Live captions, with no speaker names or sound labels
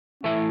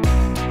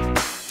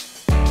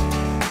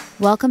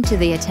Welcome to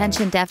the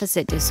Attention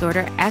Deficit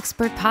Disorder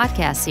Expert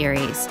Podcast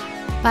Series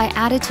by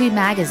Attitude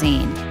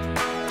Magazine.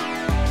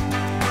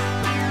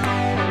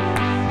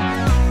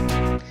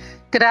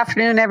 Good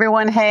afternoon,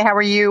 everyone. Hey, how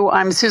are you?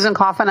 I'm Susan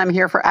Coffin. I'm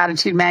here for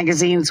Attitude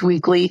Magazine's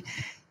weekly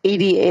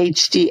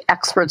ADHD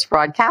Experts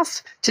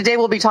broadcast. Today,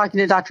 we'll be talking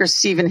to Dr.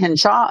 Stephen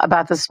Hinshaw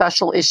about the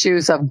special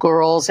issues of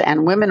girls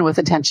and women with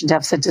attention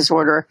deficit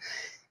disorder.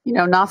 You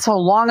know, not so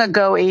long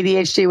ago,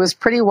 ADHD was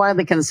pretty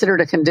widely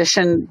considered a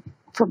condition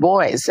for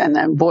boys, and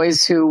then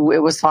boys who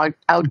it was thought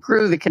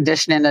outgrew the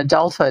condition in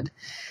adulthood.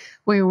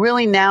 We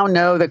really now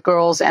know that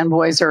girls and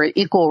boys are at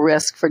equal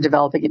risk for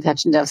developing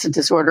attention deficit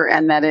disorder,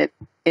 and that it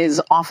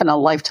is often a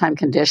lifetime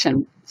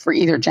condition for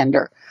either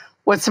gender.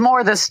 What's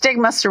more, the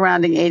stigma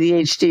surrounding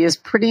ADHD is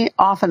pretty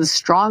often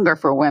stronger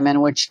for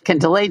women, which can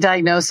delay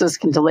diagnosis,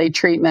 can delay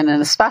treatment,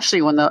 and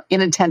especially when the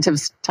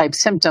inattentive type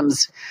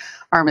symptoms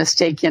are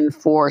mistaken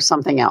for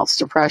something else,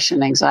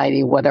 depression,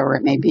 anxiety, whatever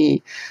it may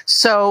be.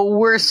 So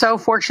we're so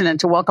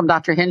fortunate to welcome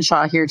Dr.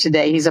 Hinshaw here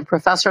today. He's a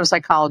professor of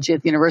psychology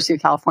at the University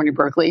of California,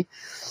 Berkeley,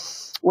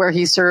 where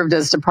he served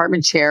as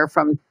department chair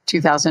from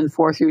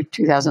 2004 through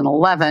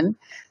 2011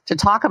 to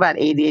talk about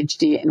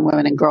ADHD in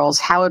women and girls,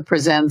 how it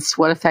presents,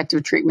 what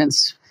effective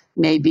treatments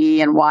may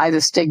be, and why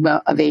the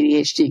stigma of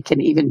ADHD can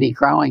even be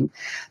growing.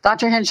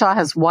 Dr. Hinshaw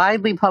has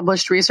widely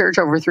published research,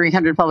 over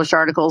 300 published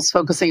articles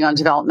focusing on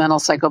developmental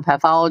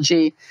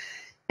psychopathology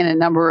in a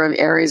number of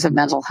areas of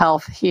mental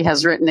health. He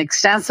has written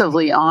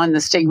extensively on the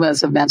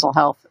stigmas of mental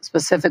health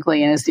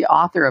specifically, and is the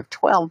author of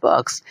 12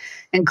 books,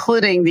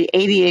 including The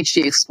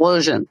ADHD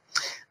Explosion,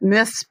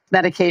 Myths,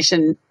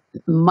 Medication,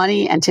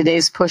 Money, and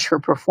Today's Push for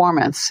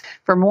Performance.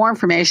 For more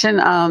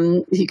information,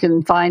 you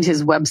can find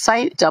his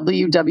website,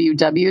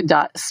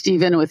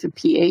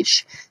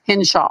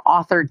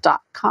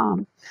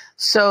 www.stephenhinshaw.com.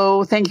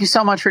 So thank you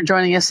so much for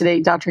joining us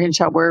today, Dr.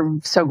 Hinshaw. We're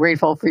so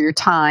grateful for your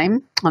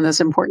time on this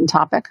important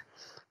topic.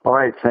 All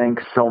right,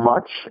 thanks so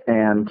much.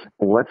 And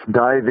let's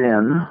dive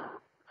in.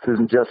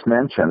 Susan just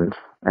mentioned,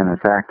 and in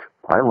fact,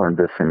 I learned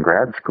this in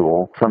grad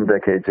school some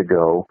decades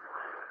ago,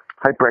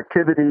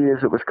 hyperactivity,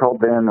 as it was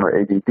called then, or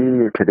ADD,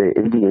 or today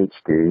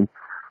ADHD,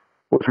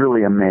 was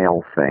really a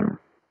male thing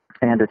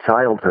and a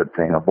childhood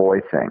thing, a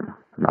boy thing,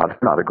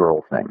 not a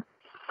girl thing.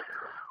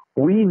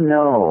 We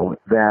know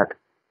that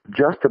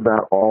just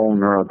about all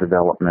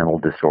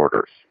neurodevelopmental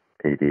disorders,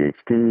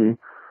 ADHD,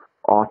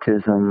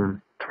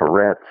 autism,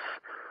 Tourette's,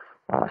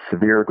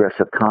 severe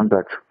aggressive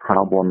conduct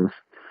problems,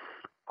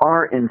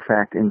 are in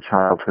fact in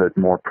childhood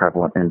more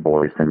prevalent in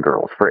boys than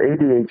girls. For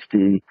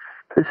ADHD,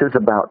 this is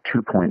about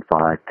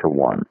 2.5 to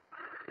 1.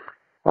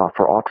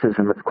 For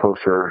autism, it's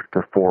closer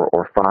to 4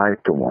 or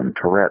 5 to 1.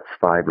 Tourette's,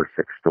 5 or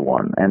 6 to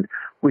 1. And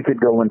we could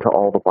go into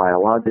all the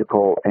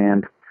biological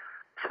and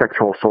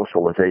sexual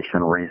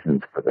socialization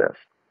reasons for this.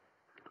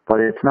 But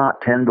it's not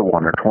 10 to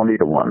 1 or 20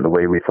 to 1 the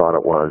way we thought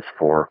it was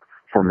for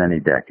many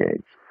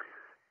decades.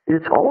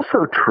 It's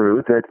also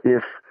true that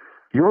if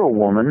you're a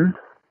woman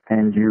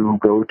and you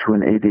go to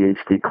an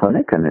ADHD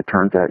clinic and it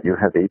turns out you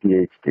have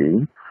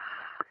ADHD,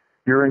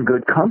 you're in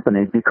good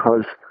company,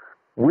 because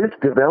with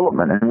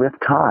development and with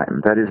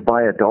time, that is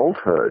by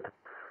adulthood,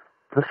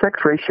 the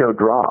sex ratio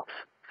drops.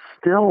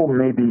 Still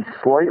maybe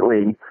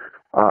slightly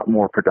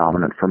more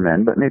predominant for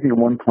men, but maybe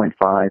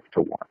 1.5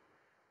 to 1.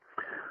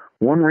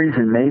 One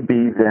reason may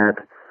be that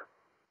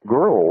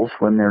girls,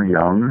 when they're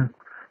young,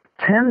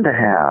 tend to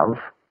have,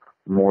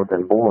 more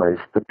than boys,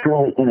 the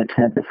purely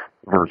inattentive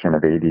version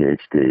of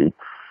ADHD.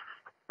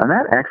 And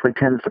that actually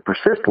tends to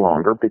persist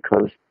longer,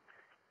 because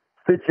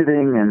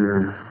fidgeting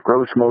and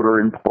gross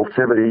motor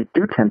impulsivity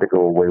do tend to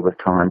go away with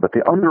time, but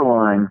the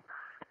underlying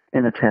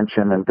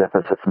inattention and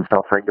deficits in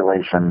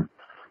self-regulation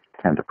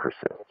tend to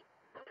persist.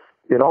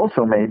 It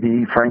also may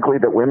be, frankly,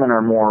 that women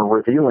are more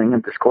revealing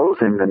and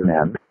disclosing than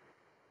men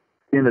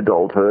in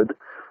adulthood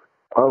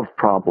of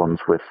problems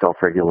with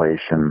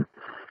self-regulation,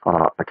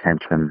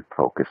 attention,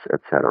 focus,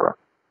 etc.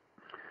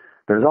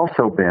 There's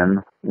also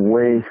been,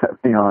 way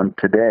beyond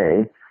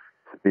today,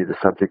 to be the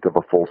subject of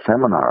a full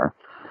seminar,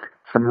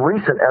 some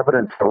recent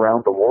evidence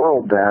around the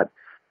world that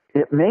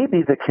it may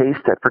be the case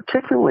that,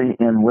 particularly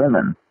in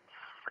women,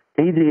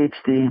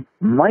 ADHD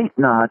might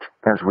not,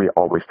 as we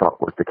always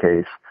thought was the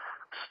case,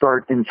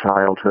 start in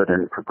childhood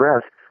and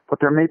progress, but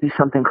there may be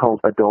something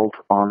called adult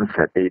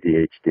onset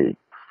ADHD.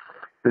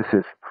 This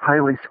is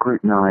highly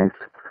scrutinized,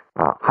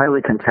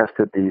 highly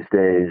contested these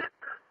days.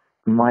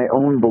 My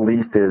own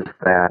belief is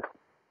that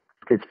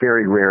it's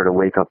very rare to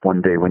wake up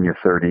one day when you're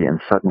 30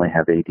 and suddenly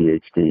have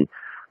ADHD.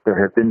 There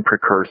have been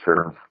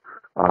precursors.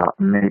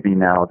 Maybe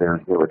now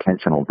there's new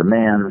attentional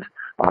demands.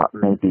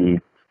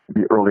 Maybe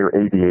the earlier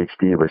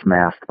ADHD was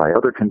masked by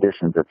other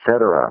conditions,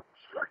 etc.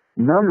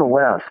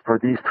 Nonetheless, for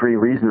these three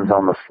reasons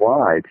on the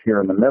slide here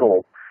in the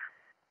middle,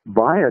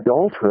 by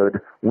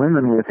adulthood,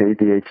 women with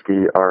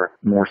ADHD are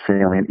more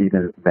salient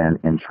even than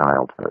in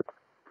childhood.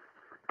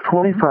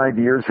 25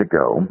 years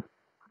ago,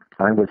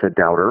 I was a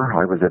doubter.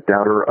 I was a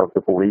doubter of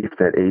the belief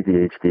that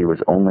ADHD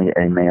was only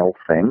a male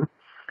thing.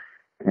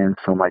 And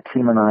so my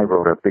team and I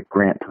wrote a big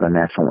grant to the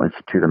National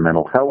Institute of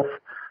Mental Health.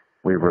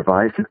 We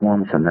revised it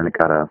once, and then it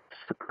got a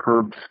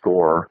superb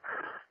score.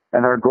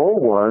 And our goal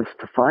was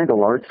to find a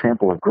large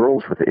sample of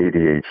girls with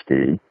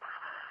ADHD,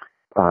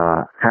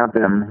 have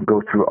them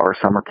go through our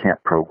summer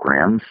camp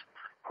programs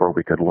where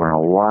we could learn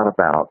a lot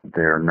about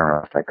their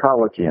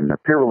neuropsychology and their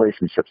peer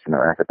relationships and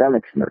their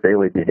academics and their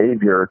daily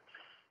behavior.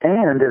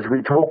 And as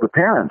we told the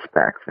parents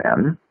back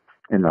then,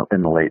 in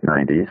the late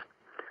 90s,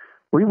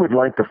 we would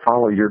like to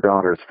follow your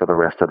daughters for the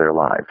rest of their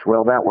lives.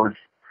 Well, that was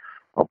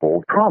a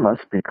bold promise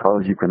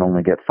because you can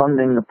only get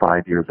funding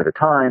 5 years at a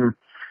time,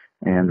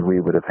 and we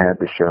would have had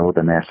to show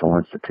the National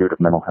Institute of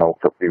Mental Health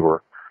that we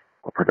were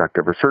a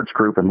productive research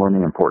group and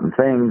learning important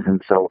things.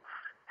 And so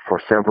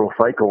for several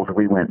cycles,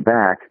 we went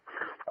back,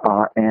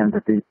 and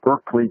the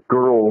Berkeley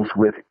Girls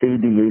with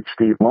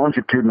ADHD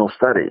Longitudinal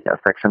Study,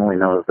 affectionately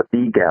known as the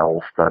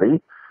BGAL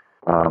study,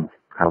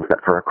 how's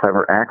that for a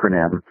clever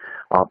acronym,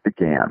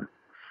 began.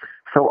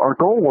 So our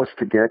goal was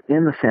to get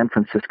in the San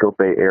Francisco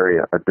Bay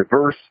Area a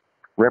diverse,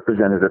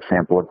 representative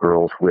sample of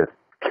girls with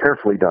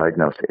carefully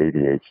diagnosed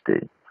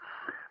ADHD.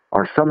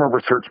 Our summer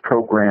research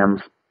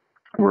programs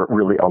were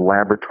really a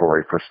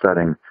laboratory for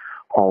studying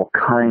all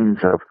kinds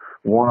of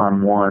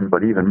one-on-one,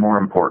 but even more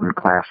important,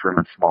 classroom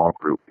and small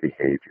group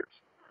behaviors.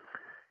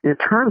 It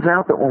turns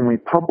out that when we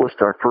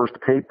published our first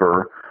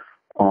paper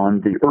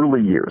on the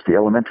early years, the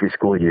elementary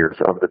school years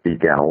of the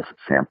BGALS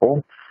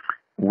sample,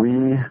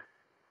 we,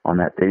 on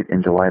that date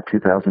in July of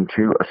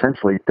 2002,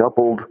 essentially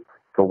doubled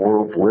the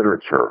world's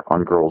literature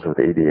on girls with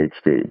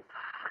ADHD,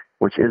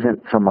 which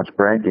isn't so much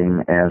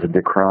bragging as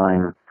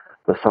decrying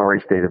the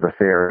sorry state of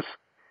affairs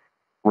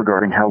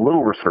regarding how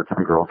little research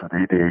on girls with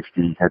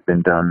ADHD had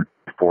been done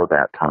before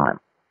that time.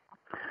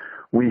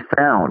 We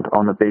found,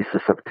 on the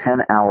basis of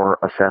 10-hour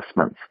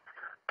assessments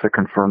to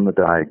confirm the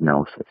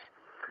diagnosis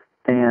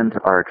and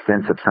our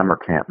extensive summer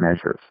camp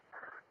measures,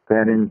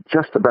 that in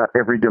just about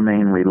every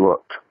domain we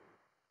looked,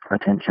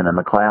 attention in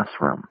the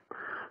classroom,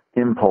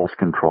 impulse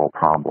control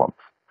problems,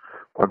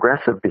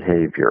 aggressive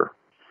behavior,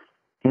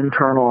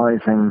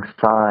 internalizing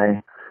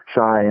shy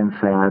and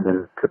sad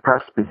and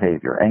depressed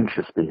behavior,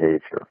 anxious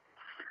behavior,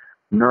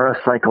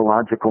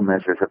 neuropsychological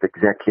measures of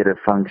executive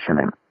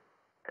functioning,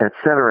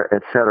 etc.,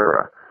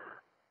 etc.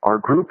 Our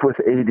group with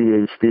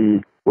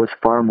ADHD was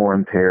far more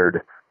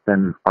impaired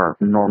than our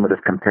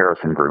normative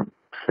comparison group,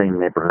 same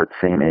neighborhood,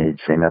 same age,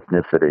 same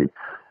ethnicity,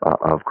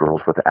 of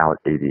girls without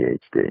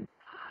ADHD.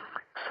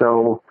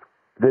 So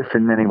this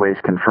in many ways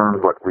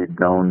confirmed what we'd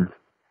known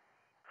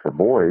for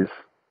boys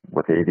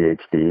with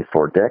ADHD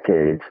for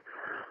decades.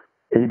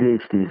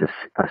 ADHD is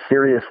a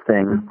serious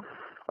thing.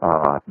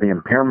 The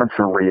impairments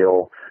are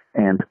real,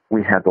 and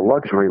we had the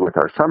luxury with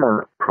our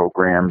summer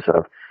programs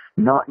of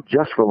not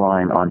just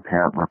relying on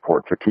parent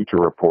reports or teacher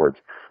reports,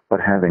 but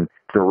having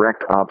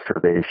direct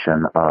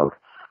observation of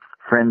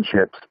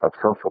friendships, of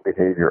social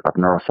behavior, of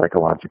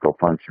neuropsychological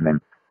functioning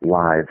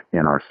live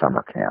in our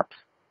summer camps.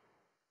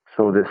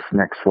 So this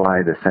next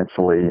slide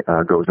essentially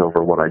goes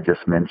over what I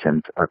just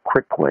mentioned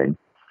quickly.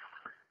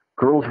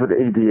 Girls with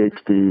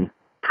ADHD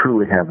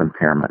truly have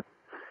impairment.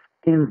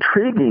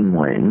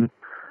 Intriguingly,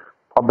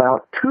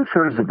 about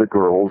 2/3 of the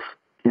girls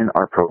in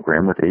our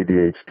program with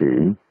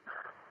ADHD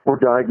were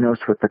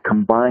diagnosed with the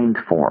combined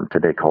form,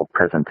 today called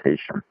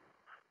presentation.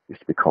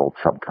 Used to be called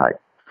subtype.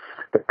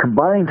 The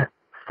combined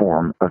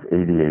form of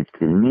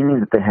ADHD,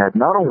 meaning that they had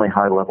not only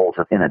high levels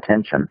of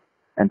inattention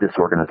and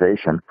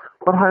disorganization,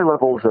 but high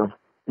levels of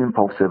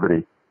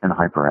impulsivity and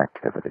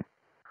hyperactivity.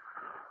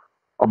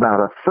 About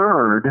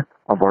 1/3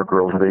 of our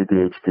girls with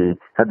ADHD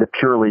had the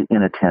purely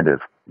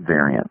inattentive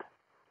variant.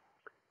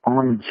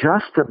 On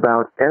just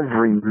about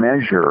every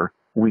measure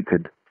we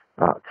could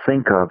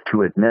think of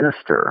to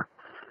administer,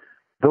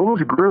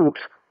 those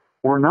groups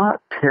were not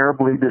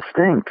terribly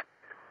distinct.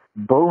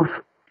 Both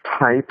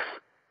types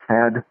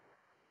had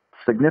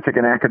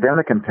significant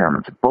academic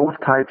impairments. Both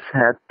types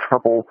had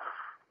trouble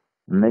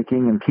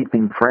making and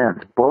keeping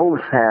friends.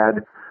 Both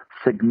had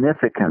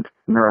significant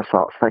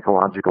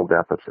neuropsychological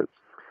deficits.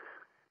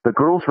 The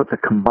girls with the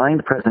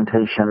combined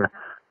presentation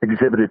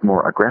exhibited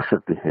more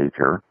aggressive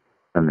behavior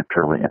than the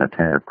purely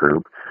inattentive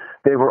group.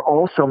 They were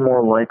also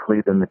more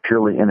likely than the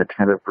purely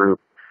inattentive group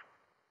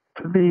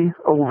to be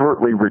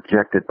overtly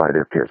rejected by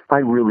their peers. I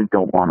really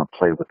don't want to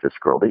play with this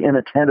girl. The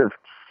inattentive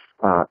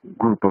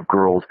group of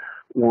girls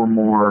were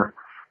more,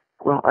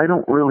 well, I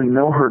don't really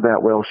know her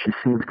that well. She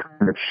seems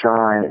kind of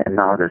shy and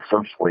not as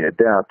socially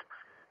adept,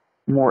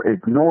 more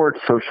ignored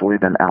socially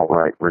than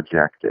outright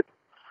rejected.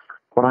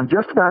 But on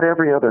just about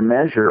every other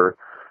measure,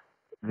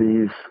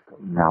 these,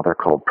 now they're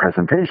called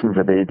presentations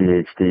of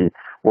ADHD,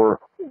 were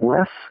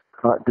less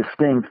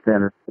distinct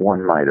than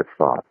one might have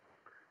thought.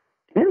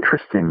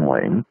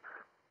 Interestingly,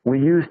 we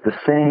used the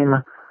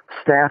same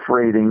staff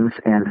ratings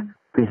and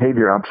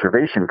behavior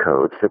observation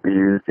codes that we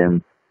used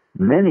in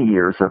many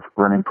years of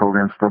running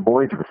programs for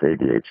boys with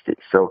ADHD.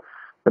 So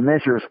the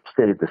measures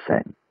stayed the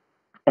same.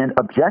 And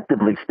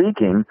objectively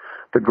speaking,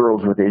 the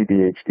girls with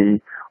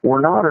ADHD were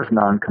not as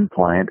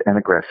non-compliant and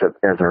aggressive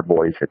as our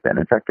boys had been.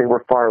 In fact, they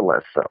were far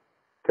less so.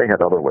 They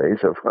had other ways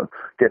of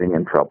getting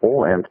in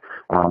trouble and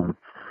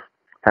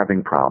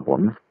having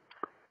problems,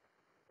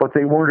 but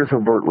they weren't as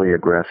overtly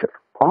aggressive.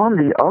 On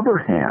the other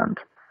hand,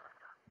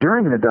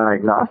 during the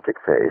diagnostic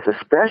phase,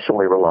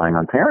 especially relying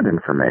on parent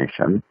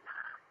information,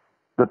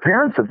 the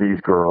parents of these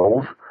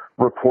girls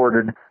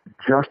reported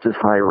just as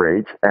high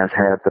rates as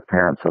had the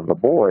parents of the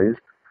boys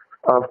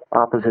of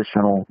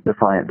oppositional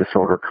defiant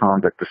disorder,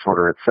 conduct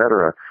disorder,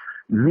 etc.,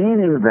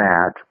 meaning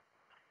that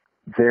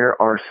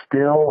there are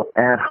still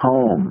at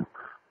home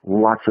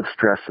lots of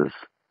stresses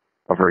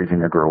of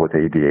raising a girl with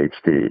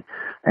ADHD,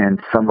 and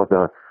some of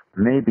the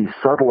maybe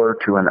subtler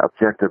to an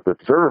objective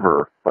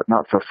observer, but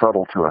not so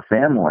subtle to a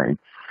family,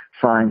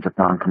 signs of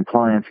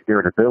noncompliance,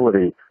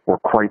 irritability were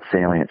quite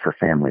salient for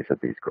families of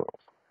these girls.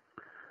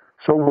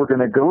 So we're going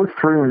to go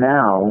through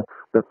now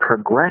the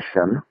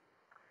progression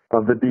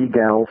of the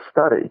BGAL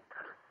study.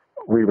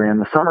 We ran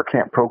the summer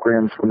camp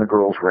programs when the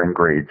girls were in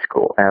grade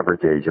school,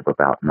 average age of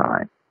about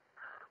 9.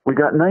 We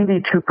got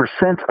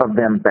 92% of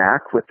them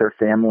back with their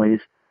families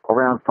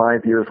around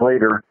 5 years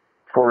later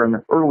for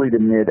an early to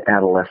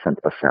mid-adolescent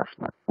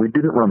assessment. We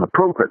didn't run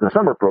the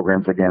summer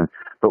programs again,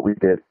 but we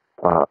did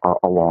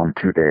a long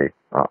 2-day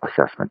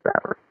assessment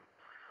battery.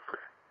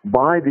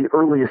 By the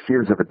earliest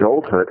years of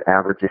adulthood,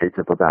 average age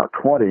of about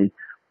 20,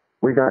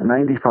 we got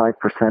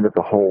 95% of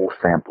the whole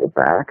sample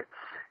back.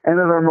 And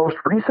in our most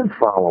recent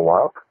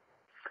follow-up,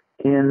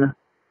 at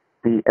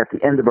the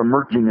end of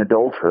emerging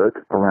adulthood,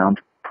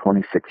 around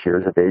 26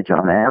 years of age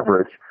on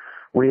average,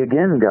 we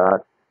again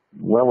got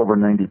well over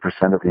 90%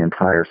 of the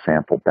entire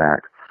sample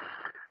back.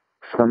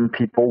 Some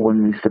people,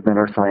 when we submit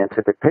our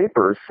scientific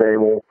papers, say,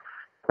 well,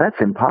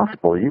 that's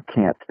impossible. You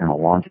can't, in a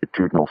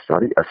longitudinal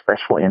study,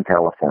 especially in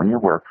California,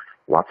 where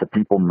lots of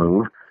people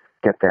move,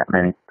 get that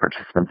many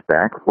participants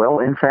back. Well,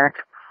 in fact,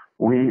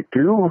 we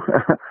do,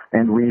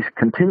 and we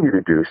continue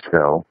to do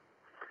so.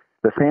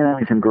 The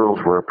families and girls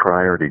were a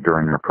priority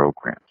during our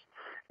programs.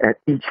 At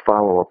each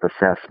follow-up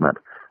assessment,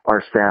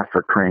 our staff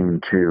are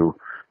trained to,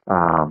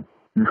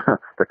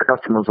 the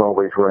customer's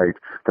always right,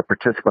 the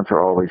participants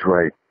are always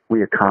right.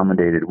 We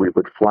accommodated. We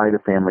would fly to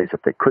families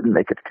if they couldn't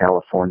make it to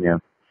California,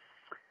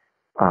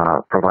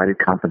 provided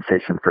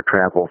compensation for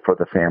travel for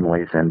the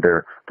families and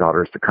their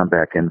daughters to come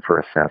back in for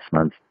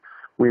assessments.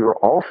 We were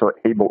also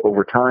able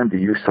over time to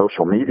use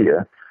social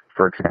media,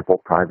 for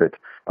example, private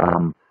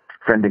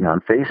friending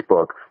on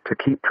Facebook, to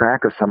keep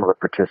track of some of the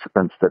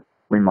participants that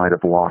we might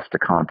have lost to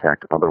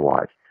contact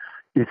otherwise.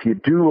 If you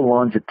do a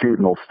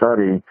longitudinal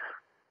study,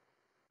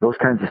 those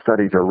kinds of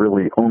studies are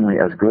really only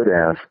as good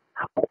as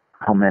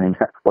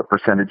what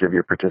percentage of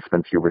your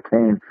participants you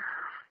retain,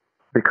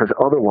 because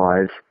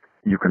otherwise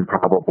you can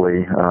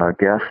probably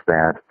guess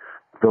that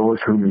those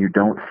whom you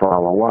don't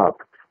follow up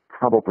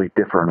probably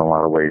differ in a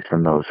lot of ways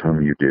from those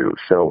whom you do.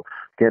 So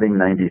getting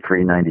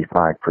 93,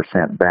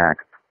 95% back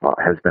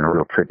has been a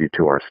real tribute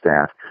to our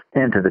staff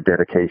and to the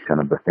dedication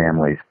of the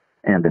families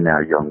and the now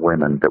young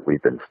women that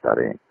we've been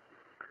studying.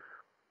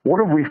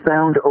 What have we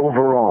found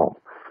overall?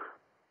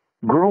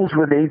 Girls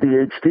with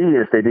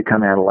ADHD, as they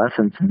become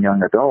adolescents and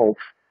young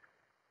adults,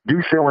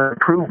 do show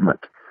improvement.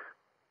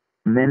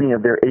 Many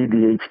of their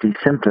ADHD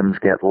symptoms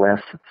get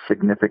less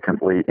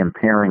significantly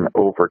impairing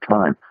over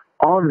time.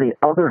 On the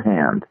other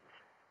hand,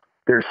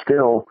 they're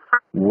still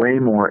way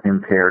more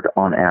impaired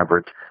on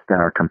average than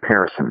our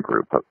comparison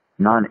group of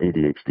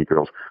non-ADHD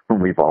girls,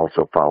 whom we've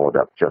also followed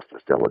up just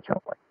as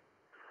diligently.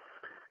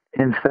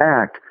 In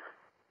fact,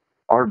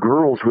 our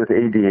girls with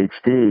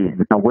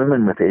ADHD, now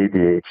women with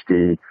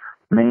ADHD,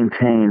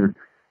 maintain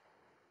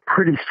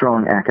pretty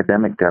strong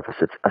academic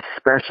deficits,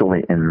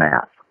 especially in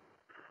math.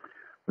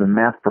 The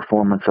math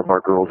performance of our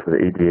girls with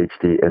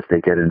ADHD as they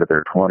get into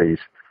their 20s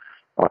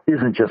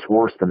isn't just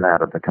worse than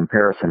that of the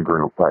comparison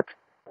group, but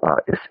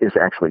is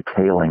actually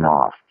tailing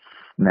off.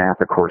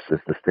 Math, of course, is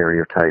the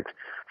stereotyped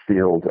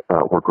field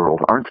where girls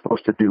aren't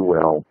supposed to do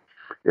well.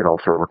 It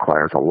also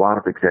requires a lot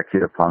of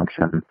executive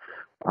function.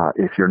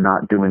 If you're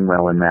not doing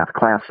well in math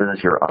classes,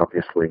 you're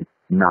obviously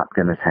not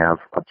going to have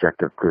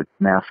objective good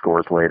math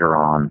scores later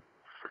on.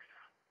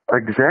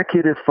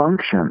 Executive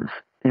functions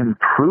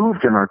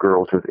improved in our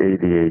girls with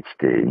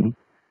ADHD,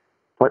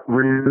 but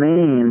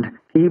remained,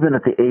 even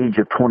at the age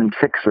of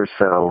 26 or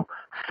so,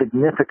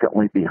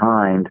 significantly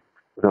behind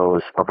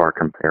those of our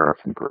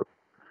comparison group.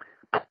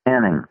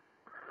 Planning,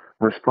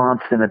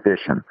 response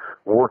inhibition,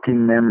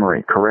 working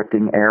memory,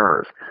 correcting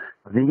errors,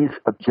 these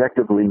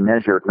objectively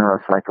measured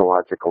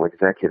neuropsychological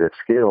executive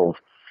skills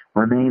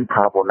remain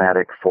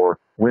problematic for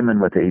women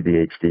with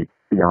ADHD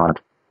beyond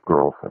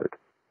girlhood.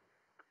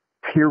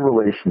 Peer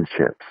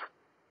relationships.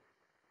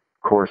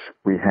 Of course,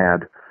 we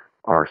had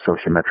our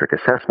sociometric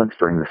assessments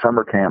during the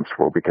summer camps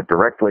where we could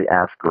directly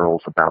ask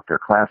girls about their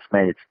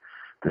classmates.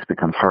 This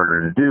becomes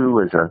harder to do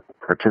as a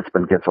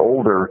participant gets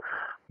older,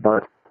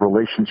 but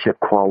relationship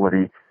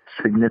quality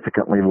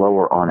significantly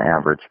lower on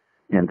average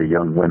in the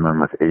young women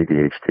with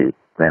ADHD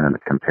than in the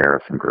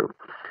comparison group.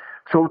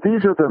 So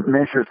these are the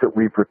measures that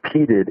we've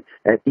repeated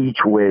at each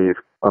wave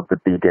of the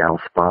BGALS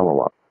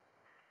follow-up.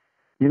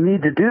 You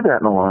need to do that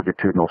in a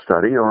longitudinal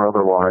study, or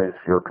otherwise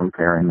you're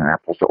comparing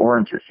apples to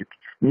oranges. You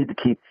need to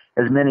keep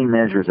as many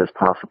measures as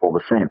possible the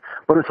same.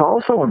 But it's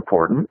also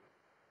important,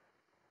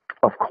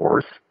 of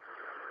course,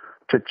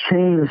 to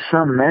change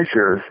some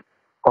measures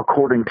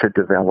according to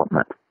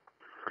development.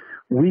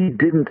 We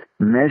didn't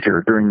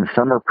measure during the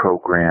summer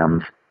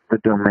programs the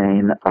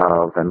domain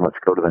of, and let's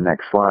go to the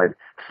next slide,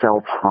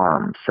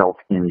 self-harm,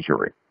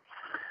 self-injury.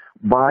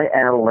 By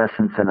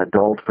adolescence and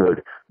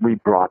adulthood, we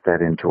brought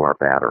that into our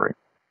battery.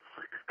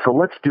 So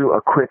let's do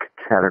a quick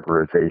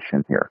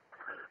categorization here.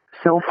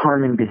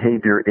 Self-harming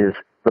behavior is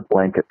the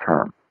blanket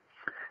term.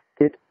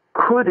 It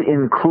could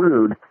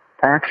include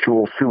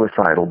actual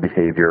suicidal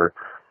behavior,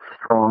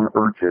 strong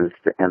urges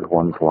to end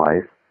one's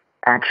life,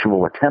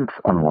 actual attempts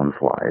on one's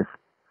life,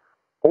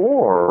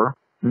 or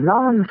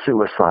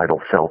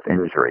non-suicidal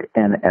self-injury.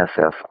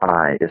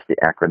 NSSI is the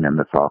acronym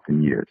that's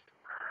often used.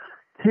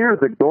 Here,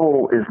 the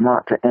goal is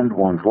not to end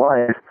one's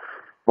life,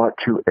 but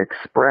to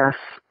express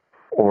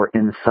or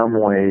in some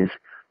ways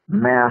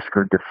mask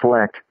or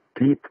deflect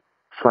deep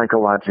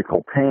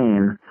psychological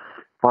pain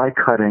by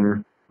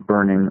cutting,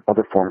 burning,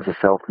 other forms of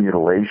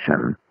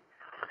self-mutilation.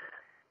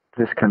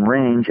 This can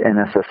range,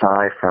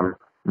 NSSI, from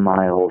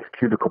mild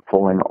cuticle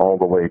pulling all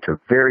the way to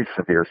very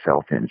severe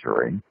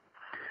self-injury.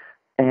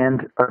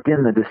 And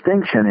again, the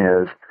distinction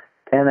is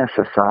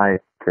NSSI,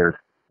 there's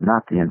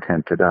not the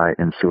intent to die.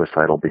 In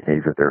suicidal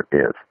behavior, there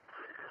is.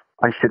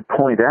 I should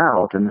point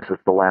out, and this is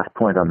the last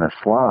point on this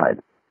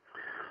slide,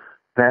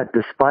 that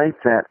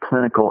despite that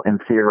clinical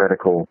and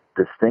theoretical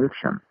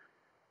distinction,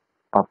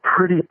 a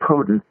pretty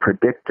potent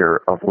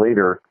predictor of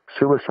later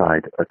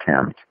suicide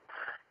attempts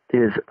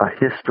is a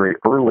history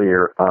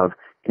earlier of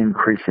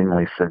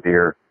increasingly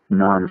severe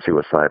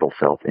non-suicidal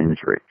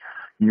self-injury.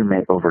 You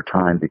may over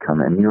time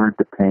become inured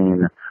to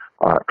pain,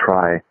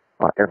 try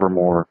ever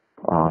more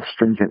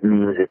stringent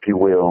means, if you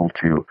will,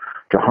 to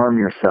harm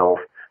yourself,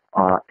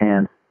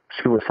 and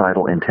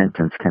suicidal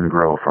intentions can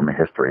grow from a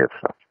history of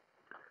such.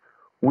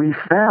 We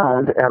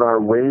found at our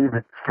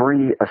Wave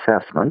 3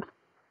 assessment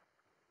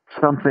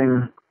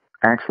something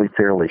actually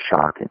fairly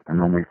shocking.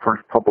 And when we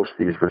first published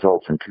these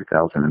results in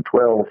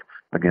 2012,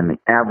 again,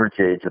 the average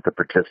age of the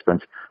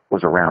participants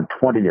was around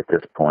 20 at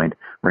this point,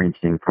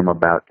 ranging from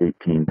about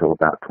 18 to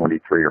about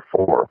 23 or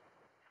 4.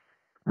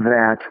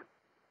 That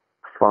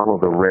follow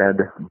the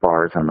red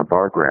bars on the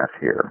bar graph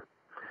here.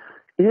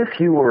 If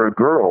you were a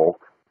girl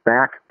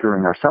back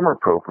during our summer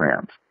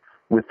programs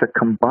with the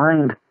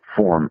combined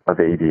form of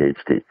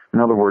ADHD, in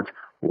other words,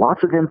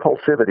 lots of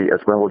impulsivity as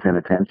well as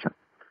inattention,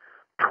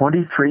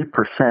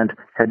 23%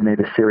 had made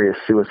a serious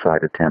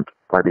suicide attempt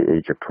by the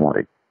age of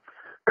 20,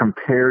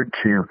 compared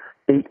to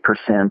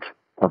 8%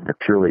 of the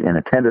purely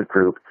inattentive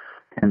group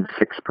and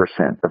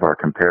 6% of our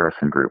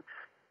comparison group.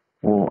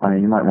 Well,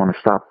 you might want to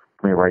stop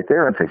me right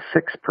there and say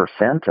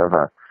 6% of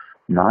a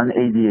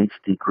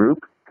non-ADHD group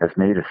has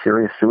made a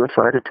serious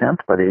suicide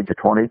attempt by the age of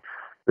 20.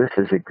 This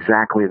is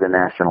exactly the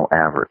national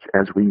average.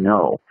 As we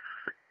know,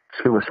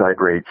 suicide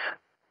rates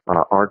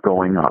are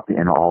going up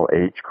in all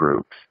age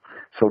groups.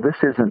 So this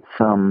isn't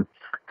some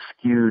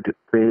skewed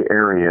Bay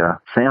Area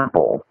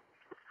sample,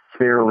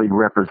 fairly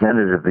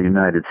representative of the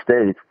United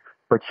States,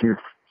 but you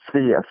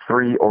see a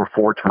 3 or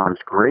 4 times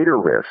greater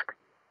risk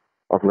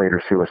of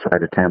later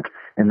suicide attempt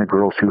in the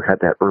girls who had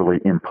that early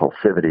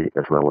impulsivity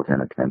as well as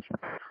inattention.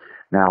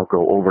 Now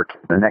go over to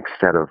the next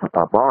set of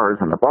bars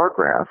on the bar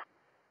graph.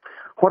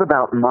 What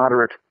about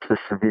moderate to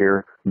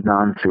severe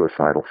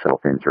non-suicidal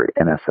self-injury,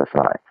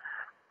 NSSI?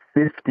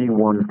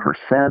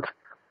 51%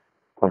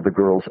 of the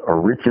girls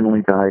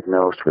originally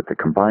diagnosed with the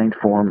combined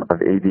form of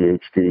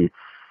ADHD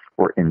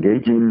were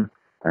engaging.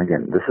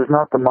 Again, this is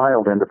not the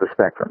mild end of the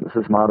spectrum.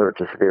 This is moderate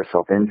to severe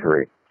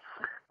self-injury.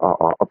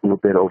 A little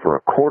bit over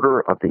a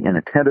quarter of the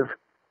inattentive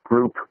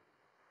group,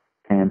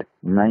 and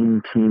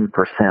 19%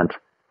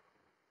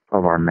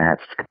 of our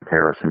matched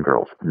comparison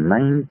girls.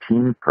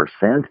 19%.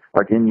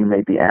 Again, you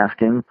may be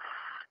asking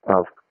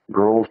of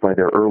girls by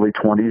their early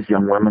 20s,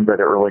 young women by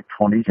their early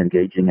 20s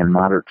engaging in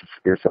moderate to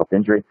severe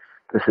self-injury.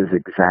 This is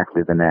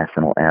exactly the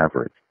national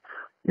average.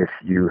 If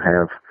you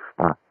have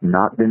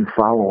not been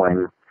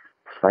following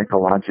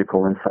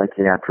psychological and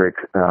psychiatric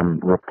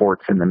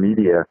reports in the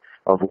media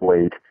of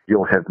late,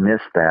 you'll have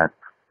missed that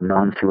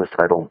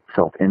non-suicidal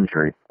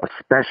self-injury,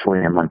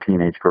 especially among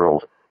teenage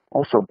girls.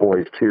 Also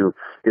boys, too,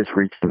 is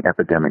reaching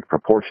epidemic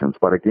proportions.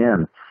 But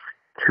again,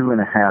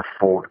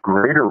 2.5-fold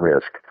greater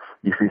risk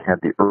if you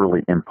have the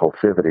early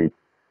impulsivity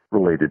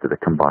related to the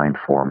combined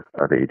form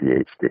of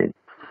ADHD.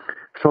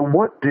 So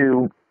what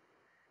do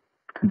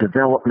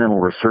developmental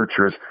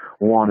researchers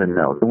want to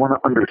know? They want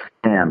to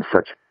understand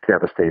such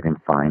devastating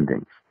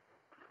findings.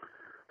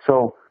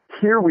 So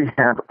here we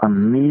have a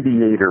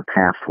mediator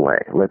pathway.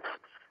 Let's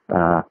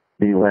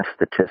be less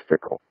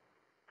statistical.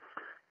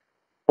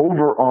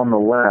 Over on the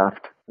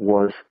left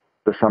was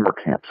the summer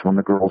camps when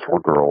the girls were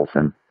girls,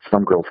 and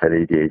some girls had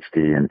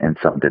ADHD and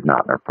some did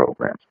not in our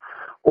programs.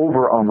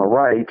 Over on the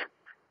right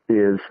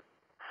is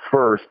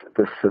first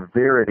the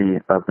severity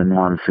of the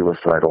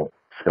non-suicidal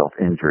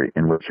self-injury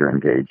in which you're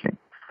engaging.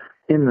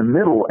 In the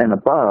middle and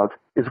above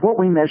is what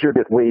we measured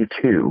at Wave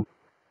 2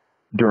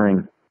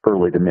 during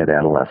early to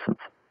mid-adolescence.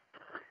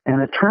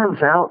 And it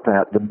turns out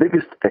that the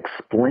biggest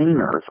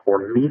explainers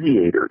or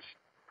mediators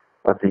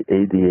of the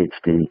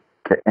ADHD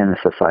to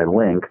NSSI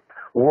link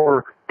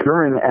were,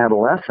 during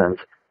adolescence,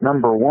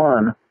 number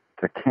one,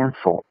 the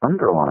cancel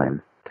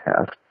underline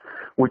test,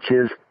 which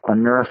is a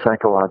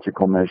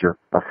neuropsychological measure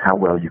of how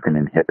well you can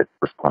inhibit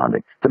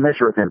responding. It's a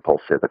measure of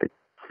impulsivity.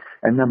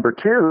 And number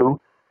two,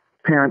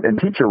 parent and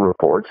teacher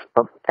reports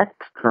of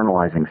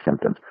externalizing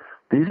symptoms.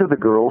 These are the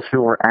girls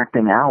who are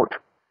acting out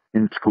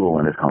in school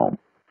and at home.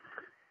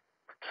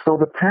 So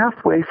the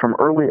pathway from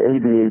early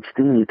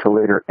ADHD to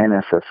later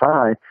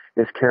NSSI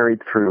is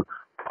carried through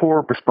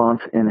poor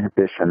response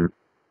inhibition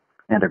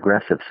and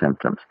aggressive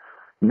symptoms.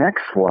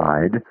 Next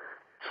slide,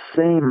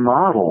 same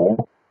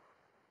model,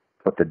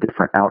 but the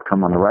different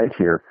outcome on the right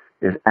here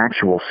is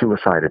actual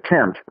suicide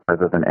attempt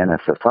rather than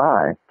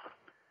NSSI.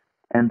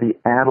 And the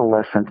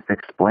adolescent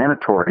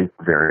explanatory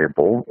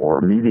variable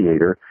or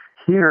mediator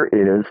here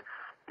is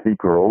the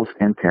girls'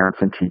 and parents'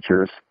 and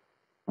teachers'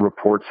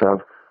 reports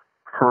of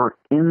her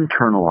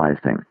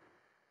internalizing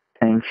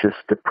anxious,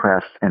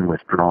 depressed, and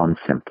withdrawn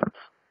symptoms.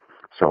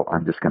 So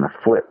I'm just going to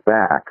flip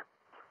back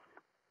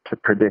to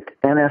predict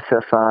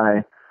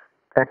NSSI,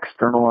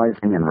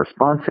 externalizing and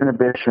response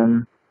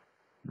inhibition,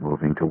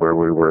 moving to where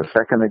we were a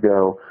second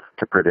ago,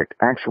 to predict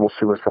actual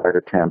suicide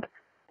attempt,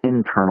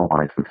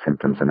 internalizing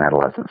symptoms in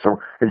adolescence. So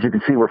as you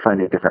can see, we're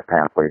finding different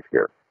pathways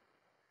here.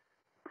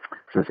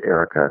 This is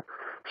Erica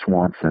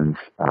Swanson's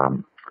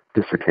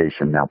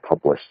dissertation, now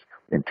published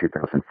in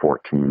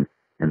 2014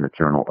 in the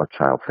Journal of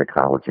Child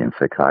Psychology and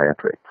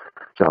Psychiatry.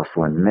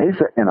 Jocelyn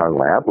Meza in our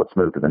lab, let's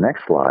move to the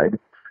next slide,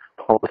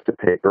 published a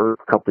paper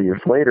a couple of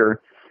years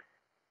later.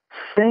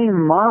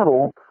 Same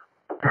model.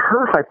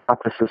 Her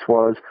hypothesis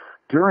was,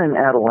 during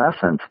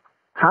adolescence,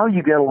 how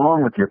you get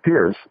along with your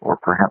peers, or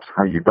perhaps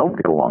how you don't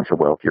get along so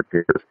well with your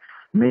peers,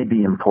 may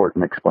be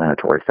important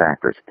explanatory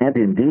factors. And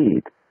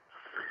indeed,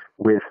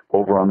 with,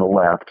 over on the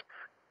left,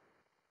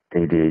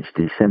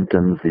 ADHD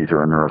symptoms, these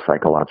are a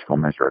neuropsychological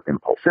measure of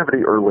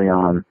impulsivity early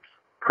on,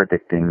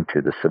 predicting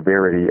to the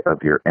severity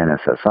of your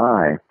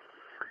NSSI.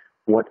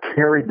 What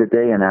carried the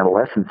day in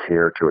adolescence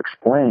here to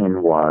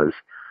explain was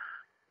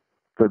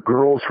the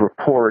girl's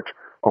report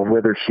of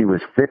whether she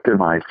was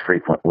victimized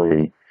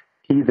frequently,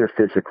 either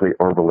physically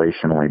or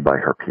relationally, by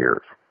her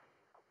peers.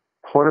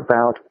 What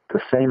about the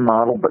same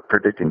model but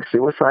predicting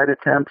suicide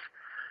attempts?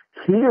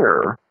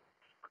 Here,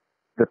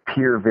 the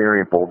peer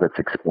variable that's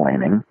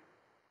explaining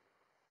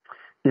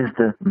is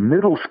the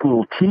middle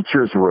school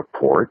teacher's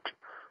report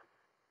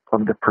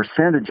of the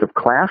percentage of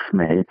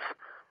classmates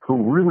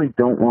who really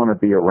don't want to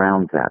be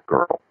around that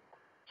girl.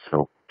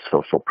 So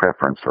social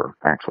preference, or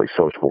actually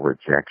social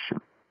rejection.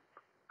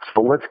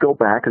 So let's go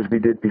back as we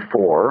did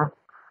before.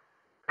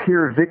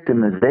 Peer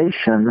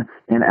victimization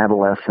in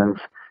adolescence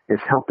is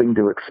helping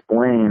to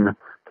explain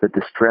the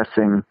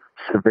distressing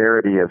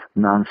severity of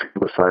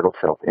non-suicidal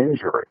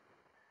self-injury.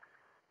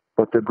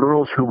 But the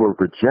girls who were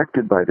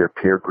rejected by their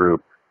peer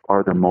group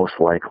are the most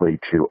likely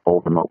to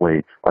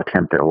ultimately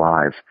attempt their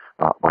lives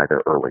by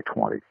their early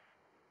 20s.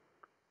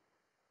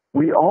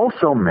 We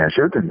also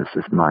measured, and this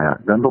is Maya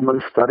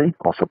Gundelman's study,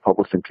 also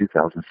published in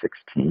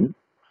 2016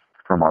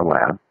 from our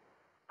lab,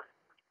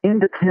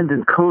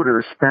 independent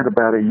coders spent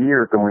about a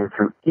year going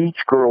through each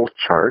girl's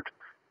chart,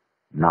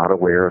 not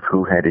aware of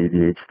who had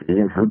ADHD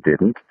and who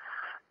didn't,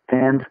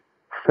 and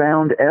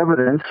found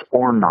evidence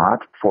or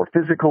not for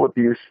physical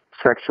abuse,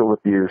 sexual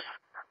abuse,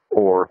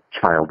 or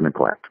child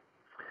neglect.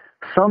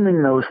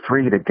 Summing those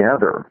three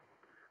together,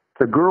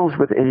 the girls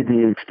with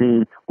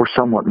ADHD were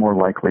somewhat more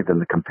likely than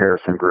the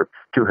comparison group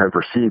to have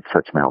received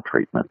such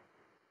maltreatment.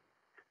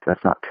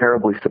 That's not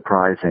terribly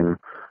surprising.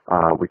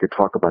 We could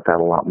talk about that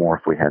a lot more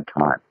if we had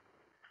time.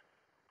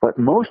 But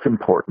most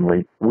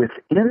importantly,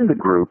 within the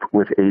group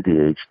with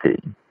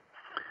ADHD,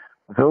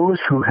 those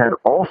who had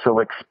also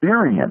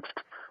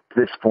experienced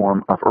this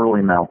form of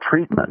early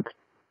maltreatment,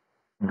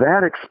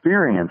 that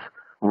experience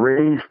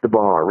raised the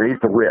bar,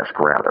 raised the risk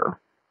rather,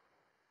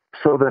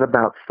 so that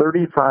about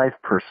 35%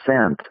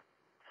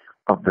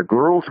 of the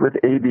girls with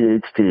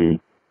ADHD,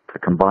 the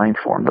combined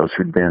form, those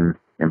who'd been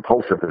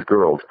impulsive as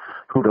girls,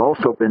 who'd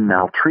also been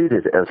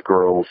maltreated as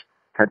girls,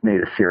 had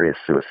made a serious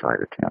suicide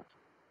attempt.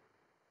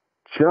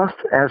 Just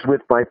as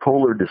with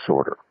bipolar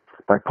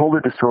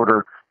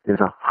disorder is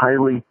a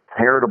highly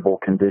heritable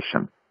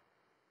condition.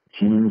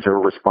 Genes are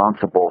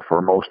responsible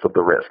for most of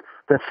the risk.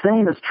 The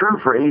same is true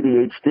for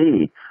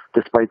ADHD,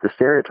 despite the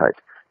stereotypes.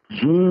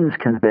 Genes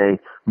convey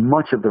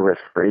much of the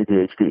risk for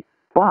ADHD,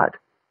 but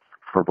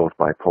for both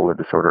bipolar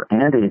disorder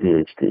and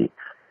ADHD,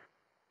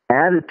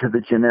 added to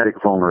the genetic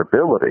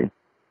vulnerability,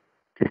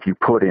 if you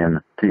put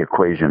in the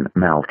equation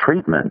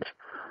maltreatment,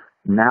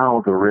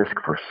 now the risk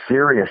for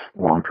serious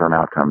long-term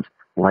outcomes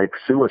like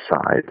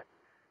suicide,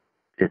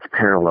 it's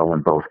parallel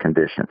in both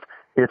conditions.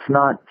 It's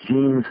not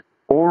genes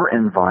or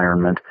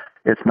environment.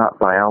 It's not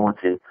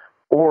biology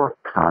or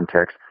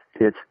context.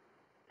 It's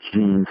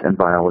genes and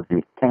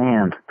biology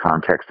and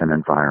context and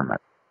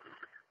environment.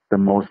 The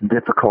most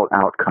difficult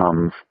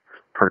outcomes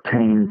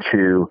pertain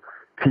to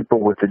people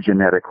with a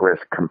genetic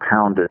risk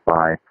compounded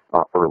by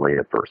early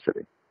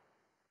adversity.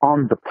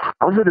 On the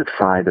positive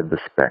side of the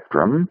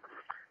spectrum,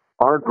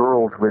 our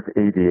girls with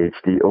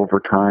ADHD over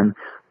time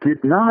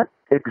did not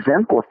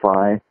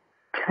exemplify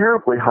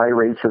terribly high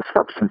rates of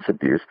substance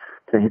abuse.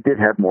 They did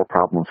have more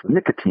problems with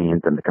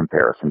nicotine than the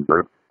comparison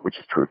group, which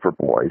is true for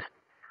boys.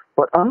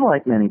 But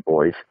unlike many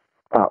boys'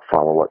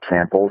 follow-up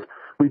samples,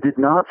 we did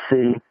not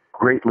see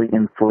greatly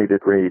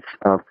inflated rates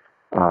of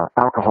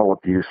alcohol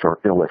abuse or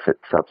illicit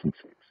substance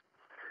use.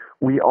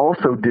 We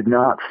also did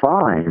not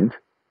find,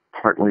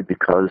 partly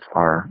because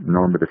our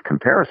normative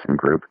comparison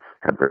group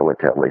had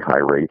relatively high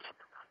rates,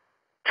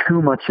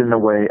 too much in the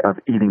way of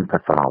eating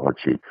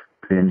pathology,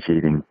 binge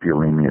eating,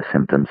 bulimia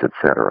symptoms,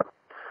 etc.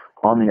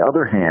 On the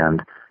other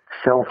hand,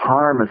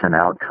 self-harm as an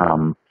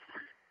outcome,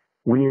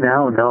 we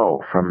now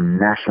know from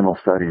national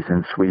studies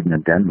in Sweden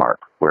and Denmark,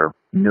 where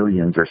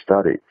millions are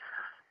studied,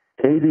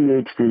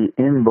 ADHD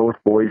in both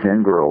boys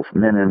and girls,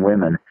 men and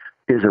women,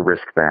 is a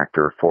risk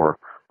factor for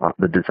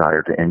the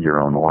desire to end your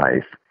own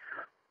life.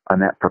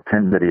 And that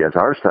propensity, as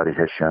our study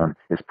has shown,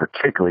 is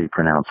particularly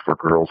pronounced for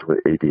girls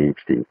with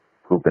ADHD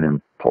who've been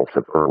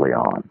impulsive early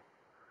on.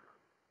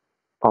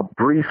 A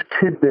brief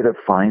tidbit of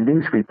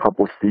findings. We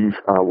published these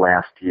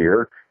last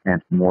year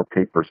and more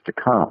papers to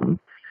come.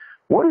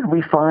 What did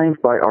we find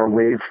by our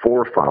Wave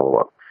 4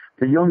 follow-up?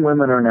 The young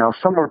women are now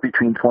somewhere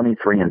between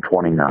 23 and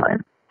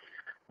 29.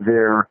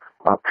 They're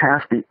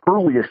past the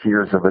earliest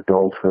years of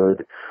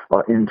adulthood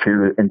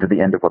into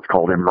the end of what's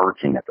called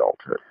emerging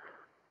adulthood.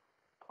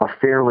 A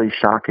fairly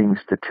shocking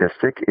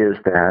statistic is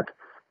that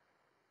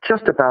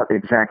just about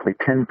exactly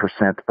 10%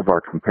 of our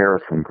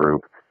comparison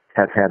group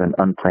had had an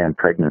unplanned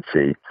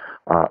pregnancy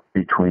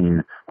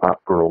between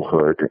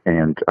girlhood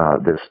and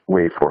this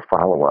Wave 4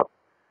 follow-up.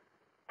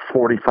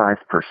 45%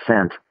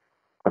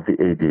 of the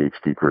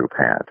ADHD group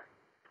had.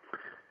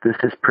 This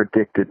is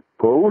predicted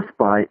both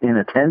by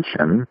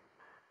inattention,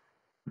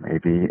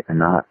 maybe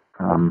not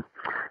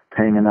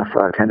paying enough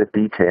attentive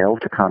detail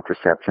to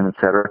contraception,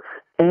 etc.,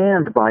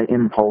 and by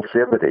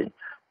impulsivity.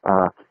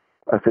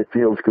 If it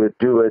feels good,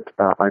 do it.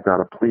 I've got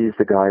to please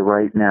the guy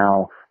right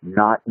now,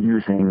 not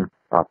using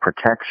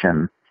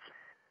protection.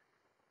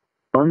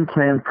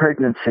 Unplanned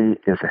pregnancy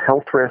is a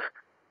health risk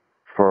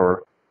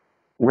for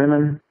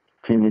women,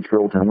 teenage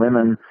girls and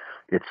women.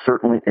 It's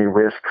certainly a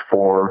risk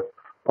for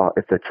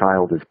if the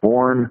child is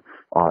born,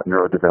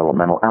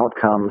 neurodevelopmental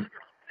outcomes.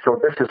 So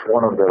this is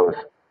one of those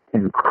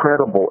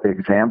incredible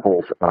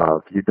examples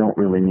of you don't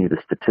really need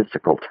a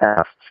statistical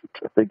test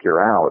to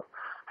figure out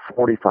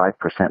 45%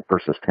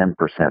 versus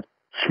 10%,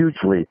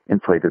 hugely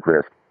inflated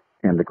risk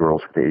in the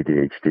girls with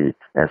ADHD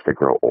as they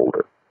grow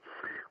older.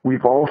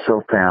 We've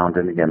also found,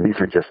 and again,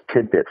 these are just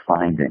tidbit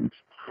findings,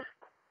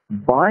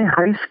 by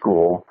high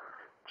school,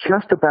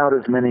 just about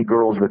as many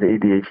girls with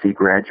ADHD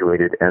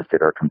graduated as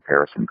did our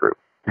comparison group.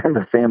 And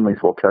the families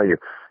will tell you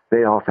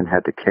they often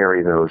had to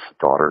carry those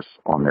daughters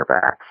on their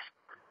backs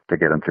to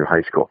get them through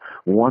high school.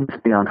 Once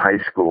beyond high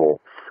school,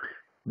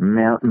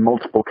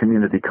 multiple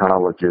community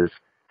colleges,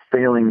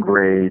 failing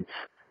grades,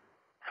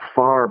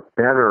 far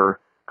better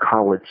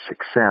college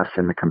success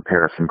in the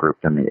comparison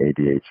group than the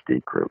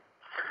ADHD group.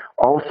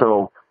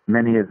 Also,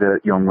 many of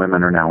the young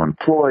women are now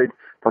employed,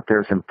 but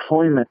there's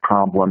employment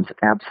problems,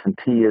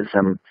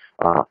 absenteeism,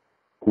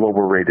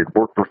 lower rated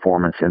work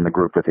performance in the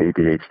group with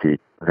ADHD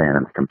than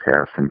in the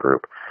comparison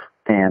group.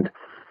 And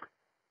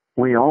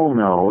we all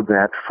know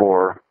that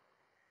for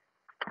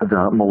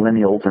the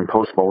millennials and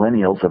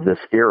post-millennials of this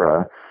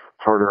era,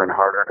 harder and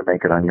harder to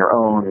make it on your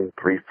own.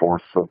 3/4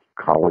 of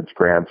college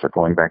grads are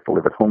going back to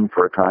live at home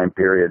for a time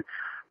period.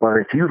 But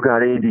if you've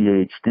got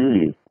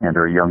ADHD and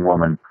are a young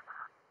woman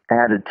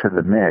added to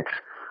the mix,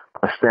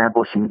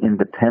 establishing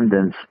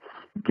independence,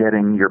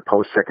 getting your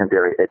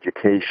post-secondary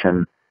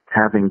education,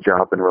 having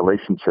job and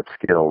relationship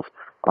skills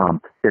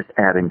is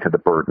adding to the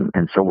burden.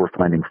 And so we're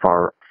finding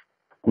far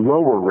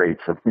lower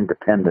rates of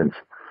independence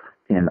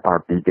in our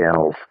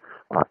BGALS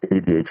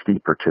ADHD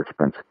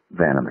participants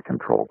than in the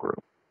control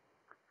group.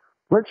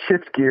 Let's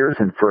shift gears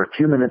and for a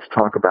few minutes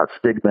talk about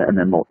stigma, and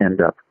then we'll end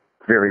up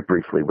very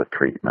briefly with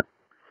treatment.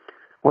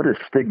 What does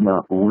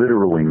stigma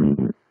literally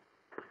mean?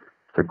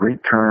 It's a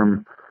Greek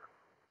term,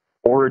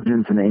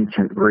 origins in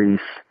ancient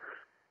Greece.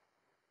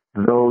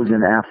 Those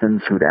in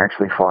Athens who'd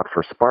actually fought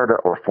for Sparta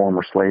or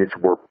former slaves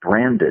were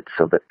branded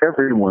so that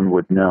everyone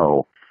would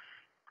know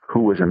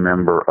who was a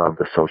member of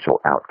the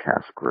social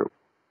outcast group.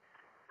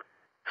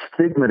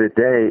 Stigma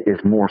today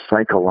is more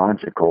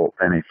psychological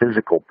than a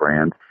physical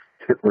brand.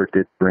 Hitler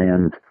did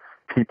brand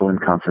people in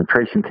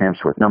concentration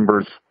camps with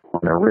numbers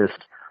on their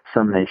wrists.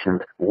 Some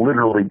nations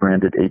literally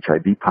branded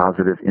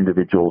HIV-positive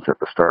individuals at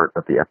the start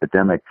of the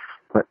epidemic.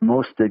 But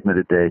most stigma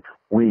today,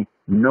 we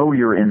know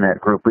you're in that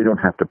group. We don't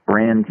have to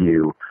brand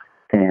you.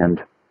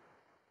 And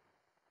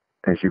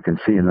as you can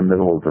see in the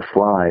middle of the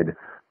slide,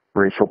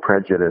 racial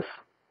prejudice,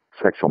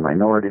 sexual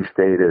minority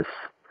status,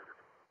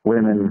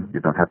 women,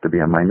 you don't have to be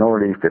a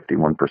minority.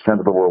 51%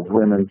 of the world's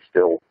women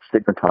still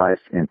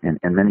stigmatized in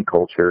many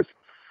cultures,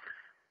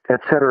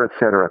 et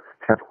cetera,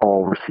 have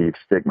all received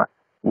stigma.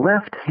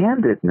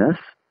 Left-handedness,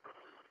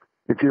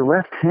 if you're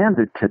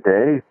left-handed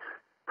today,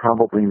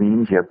 probably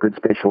means you have good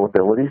spatial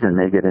abilities and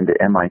may get into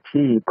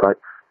MIT, but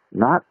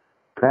not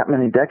that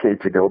many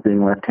decades ago,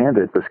 being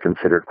left-handed was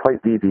considered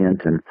quite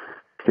deviant, and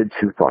kids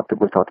who were thought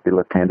to be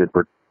left-handed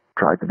were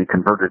tried to be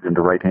converted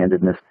into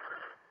right-handedness.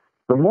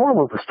 The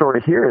moral of the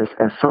story here is,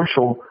 as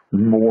social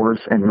mores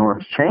and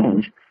norms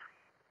change,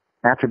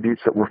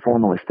 attributes that were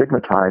formerly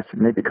stigmatized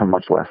may become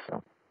much less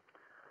so.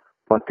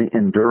 But the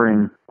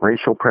enduring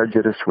racial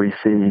prejudice we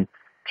see,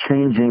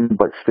 changing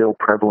but still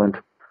prevalent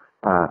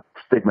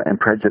stigma and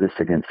prejudice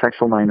against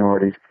sexual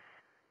minorities,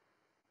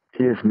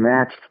 is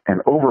matched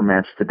and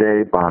overmatched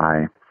today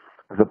by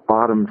the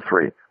bottom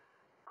three.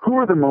 Who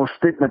are the most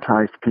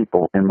stigmatized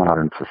people in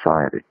modern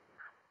society?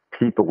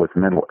 People with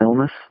mental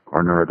illness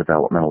or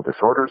neurodevelopmental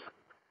disorders,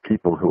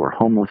 people who are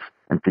homeless,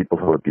 and people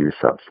who abuse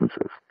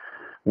substances.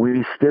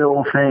 We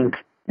still think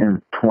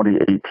in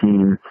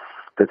 2018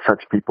 that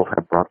such people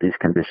have brought these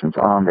conditions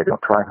on. They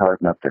don't try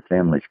hard enough. Their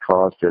families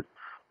caused it.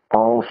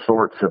 All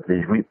sorts of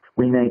these.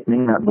 We may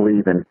not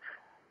believe in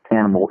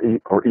animal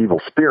or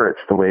evil spirits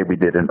the way we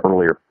did in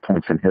earlier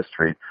points in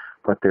history,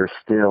 but there's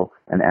still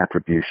an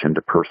attribution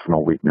to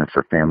personal weakness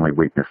or family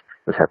weakness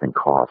as having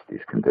caused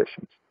these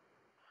conditions.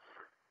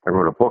 I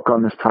wrote a book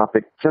on this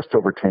topic just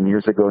over 10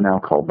 years ago now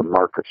called The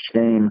Mark of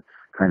Shame,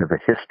 kind of a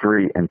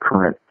history and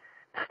current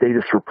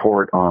status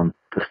report on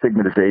the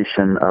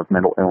stigmatization of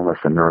mental illness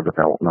and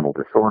neurodevelopmental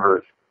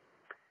disorders.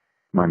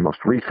 My most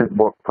recent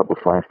book,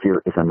 published last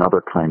year, is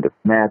Another Kind of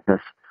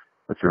Madness,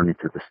 A Journey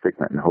Through the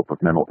Stigma and Hope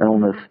of Mental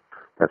Illness.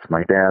 That's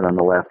my dad on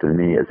the left and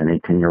me as an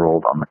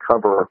 18-year-old on the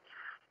cover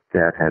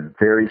that had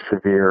very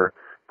severe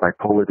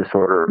bipolar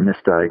disorder,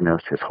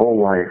 misdiagnosed his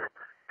whole life,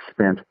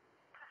 spent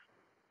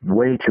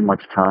way too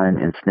much time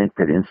in snake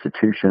pit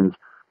institutions.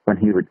 When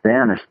he would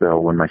vanish, though,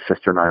 when my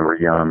sister and I were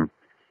young,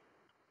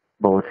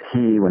 both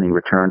he, when he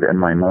returned, and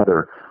my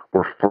mother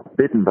were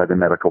forbidden by the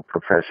medical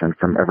profession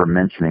from ever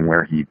mentioning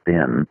where he'd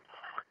been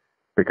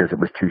because it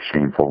was too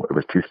shameful, it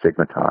was too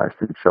stigmatized.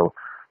 And so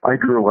I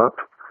grew up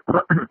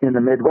in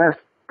the Midwest,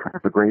 kind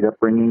of a great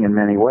upbringing in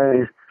many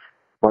ways,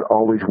 but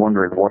always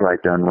wondering what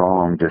I'd done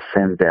wrong to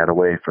send Dad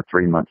away for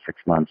 3 months, 6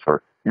 months,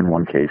 or in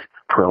one case,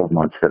 12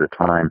 months at a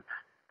time,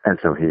 as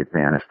though he had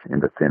vanished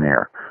into thin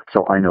air.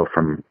 So I know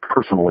from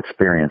personal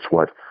experience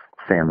what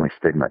family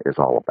stigma is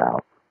all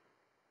about.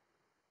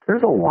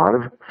 There's a lot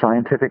of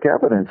scientific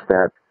evidence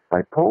that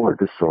bipolar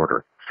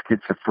disorder,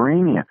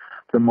 schizophrenia,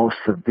 the most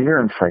severe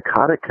and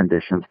psychotic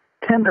conditions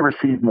tend to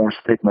receive more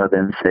stigma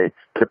than, say,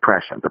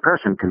 depression.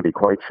 Depression can be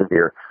quite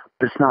severe,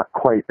 but it's not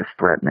quite as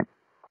threatening.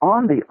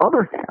 On the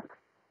other hand,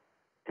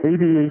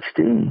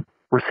 ADHD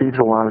receives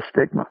a lot of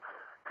stigma.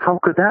 How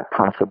could that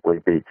possibly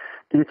be?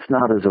 It's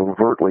not as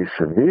overtly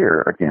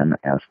severe, again,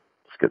 as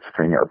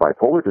schizophrenia or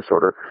bipolar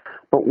disorder,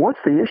 but what's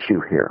the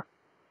issue here?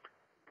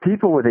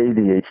 People with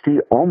ADHD,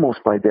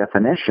 almost by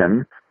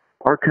definition,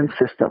 are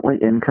consistently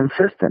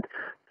inconsistent,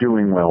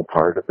 doing well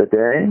part of the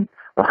day,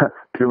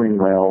 doing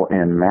well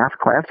in math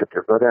class if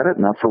they're good at it,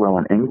 not so well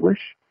in English,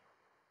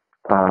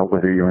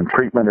 whether you're in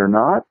treatment or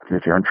not.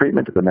 If you're in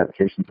treatment, do the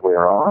medications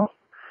wear off?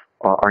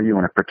 Are you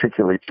in a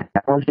particularly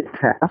challenging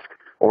task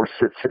or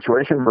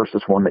situation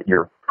versus one that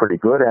you're pretty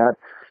good at?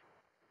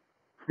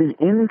 The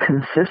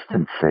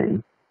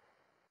inconsistency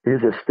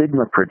is a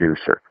stigma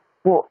producer.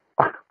 Well,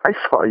 I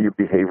saw you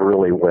behave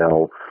really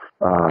well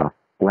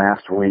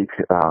last week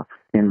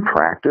in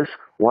practice.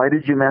 Why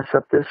did you mess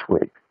up this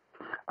week?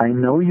 I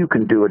know you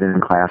can do it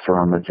in class or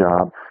on the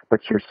job,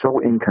 but you're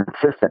so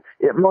inconsistent.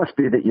 It must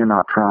be that you're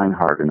not trying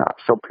hard enough.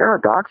 So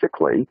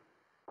paradoxically,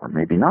 or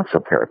maybe not so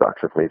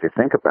paradoxically if you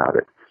think about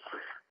it,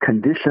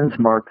 conditions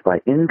marked by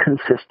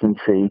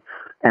inconsistency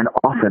and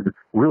often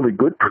really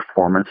good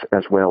performance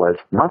as well as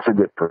not so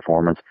good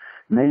performance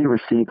may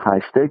receive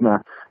high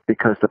stigma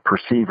because the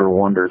perceiver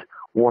wonders,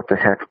 what the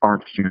heck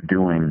aren't you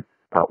doing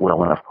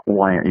well enough?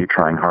 Why aren't you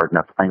trying hard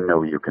enough? I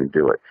know you can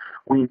do it.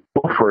 We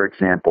know, for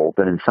example,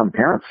 that in some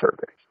parent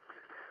surveys,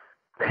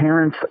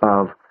 parents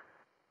of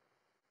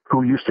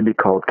who used to be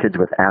called kids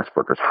with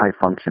Asperger's,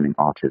 high-functioning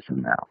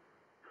autism now,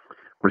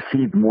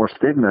 received more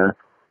stigma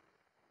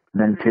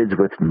than kids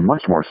with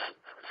much more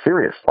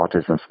serious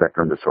autism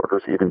spectrum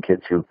disorders, even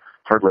kids who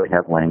hardly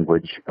have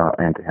language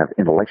and have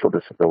intellectual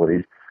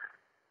disabilities.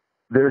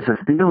 There's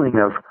a feeling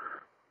of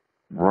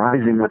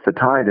rising with the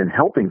tide and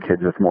helping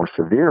kids with more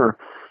severe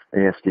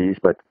ASDs,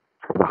 but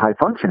for the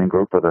high-functioning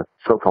group, or the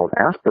so-called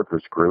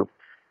Asperger's group,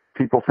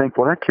 people think,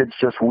 well, that kid's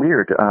just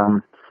weird.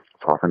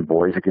 It's often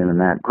boys, again, in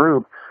that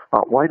group.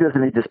 Why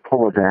doesn't he just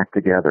pull his act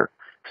together?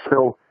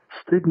 So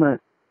stigma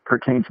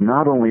pertains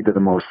not only to the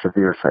most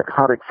severe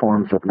psychotic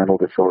forms of mental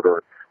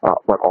disorder,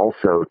 but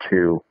also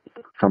to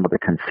some of the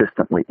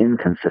consistently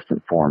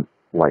inconsistent forms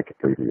like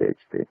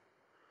ADHD.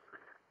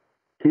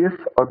 If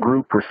a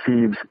group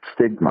receives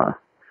stigma,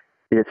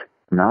 it's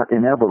not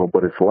inevitable,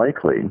 but it's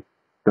likely,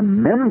 the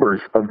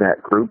members of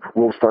that group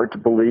will start to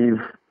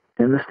believe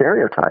in the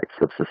stereotypes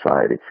of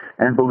society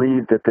and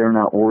believe that they're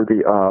not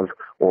worthy of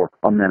or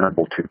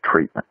amenable to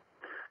treatment.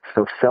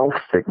 So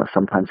self-stigma,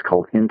 sometimes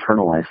called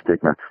internalized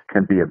stigma,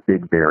 can be a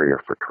big barrier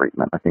for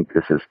treatment. I think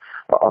this is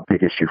a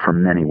big issue for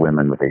many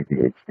women with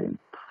ADHD.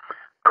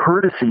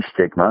 Courtesy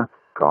stigma,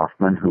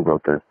 Goffman, who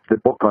wrote the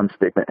book on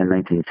stigma in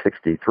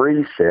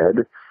 1963,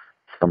 said,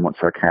 somewhat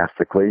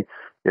sarcastically,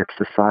 if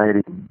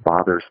society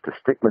bothers to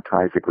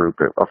stigmatize a group,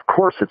 of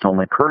course it's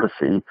only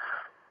courtesy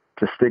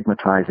to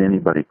stigmatize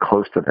anybody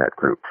close to that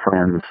group,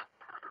 friends,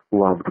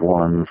 loved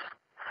ones,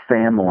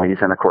 families,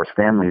 and of course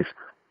families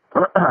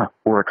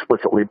were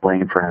explicitly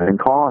blamed for having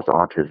caused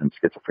autism,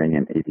 schizophrenia,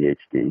 and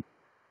ADHD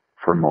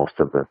for most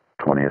of the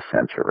 20th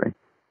century.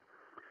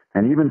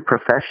 And even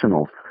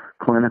professionals,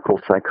 clinical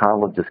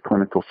psychologists,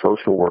 clinical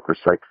social workers,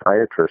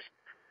 psychiatrists,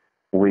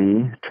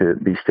 to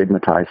be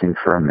stigmatizing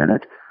for a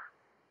minute,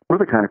 we're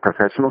the kind of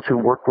professionals who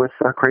work with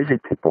crazy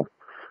people.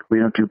 We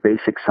don't do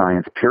basic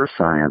science, pure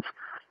science.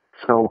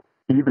 So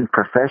even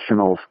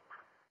professionals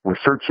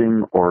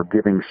researching or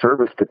giving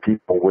service to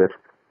people with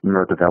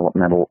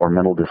neurodevelopmental or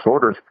mental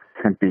disorders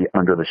can be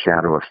under the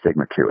shadow of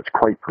stigma too. It's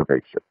quite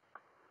pervasive.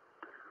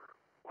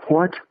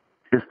 What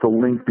is the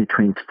link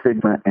between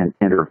stigma and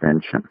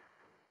intervention?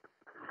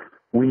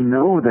 We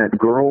know that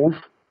girls,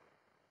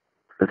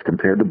 as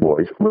compared to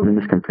boys,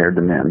 women as compared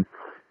to men,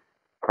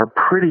 are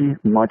pretty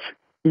much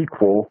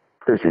equal.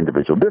 There's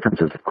individual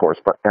differences, of course,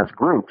 but as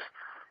groups,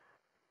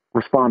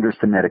 responders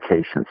to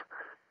medications.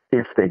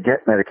 If they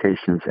get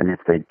medications and if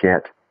they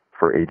get,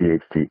 for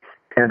ADHD,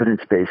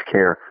 evidence-based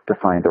care to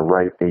find the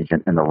right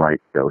agent and the right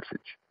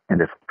dosage, and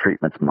if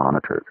treatment's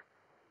monitored.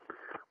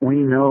 We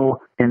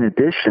know, in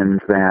addition,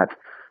 that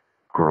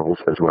girls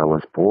as well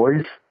as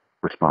boys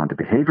respond to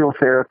behavioral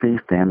therapy,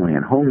 family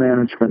and home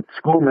management,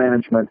 school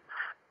management,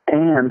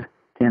 and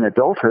in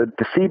adulthood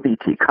to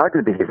CBT,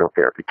 cognitive behavioral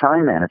therapy,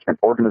 time management,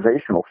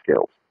 organizational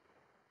skills.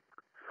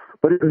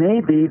 But it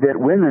may be that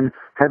women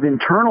have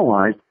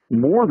internalized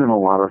more than a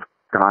lot of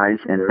guys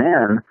and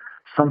men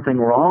something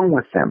wrong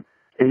with them.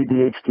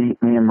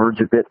 ADHD may emerge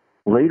a bit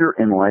later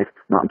in life,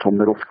 not until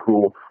middle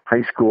school,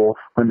 high school,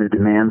 when the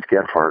demands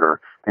get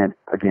harder. And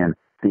again,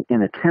 the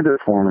inattentive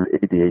form of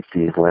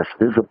ADHD is less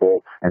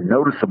visible and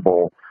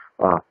noticeable,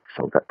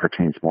 so that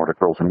pertains more to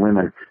girls and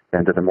women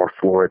than to the more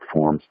florid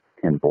forms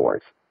in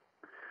boys.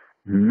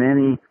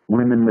 Many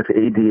women with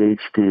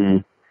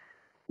ADHD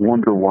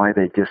wonder why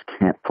they just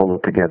can't pull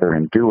it together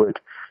and do it,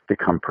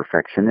 become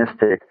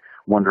perfectionistic,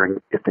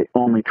 wondering if they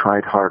only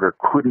tried harder,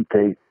 couldn't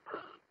they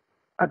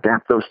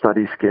adapt those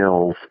study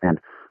skills and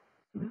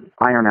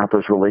iron out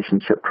those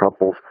relationship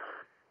troubles.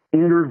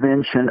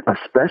 Intervention,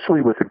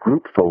 especially with a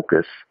group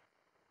focus,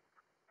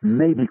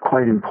 may be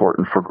quite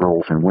important for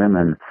girls and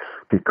women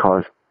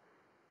because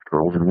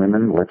girls and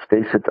women, let's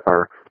face it,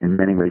 are in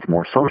many ways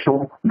more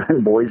social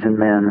than boys and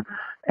men,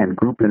 and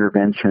group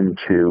intervention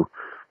to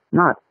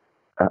not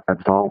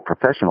absolve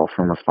professionals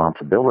from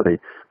responsibility,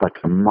 but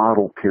to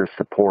model peer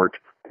support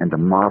and to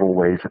model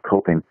ways of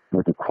coping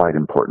will be quite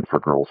important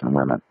for girls and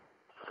women.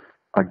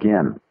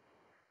 Again,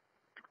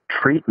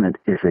 treatment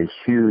is a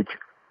huge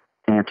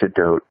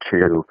antidote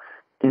to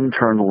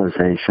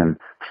internalization,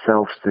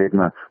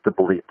 self-stigma, the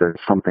belief there's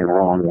something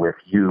wrong with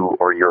you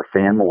or your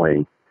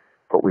family,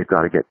 but we've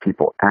got to get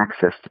people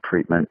access to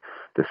treatment.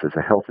 This is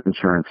a health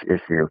insurance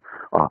issue.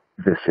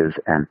 This is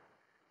an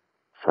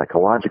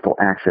psychological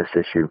access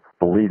issue,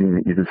 believing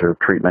that you deserve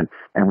treatment,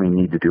 and we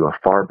need to do a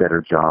far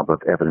better job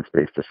of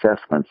evidence-based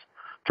assessments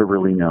to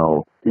really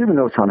know, even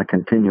though it's on a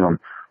continuum,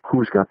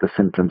 who's got the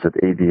symptoms of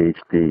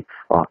ADHD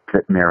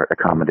that merit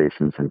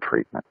accommodations and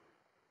treatment.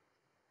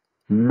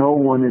 No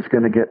one is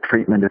going to get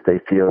treatment if they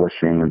feel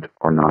ashamed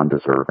or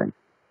non-deserving.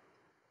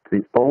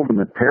 The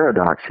ultimate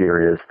paradox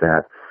here is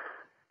that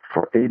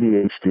for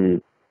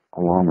ADHD,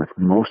 along with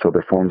most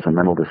other forms of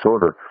mental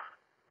disorder,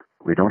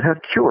 we don't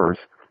have cures,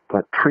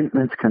 but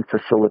treatments can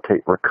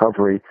facilitate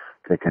recovery.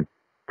 They can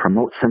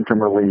promote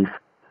symptom relief,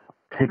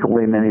 take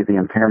away many of the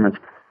impairments.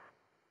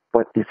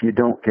 But if you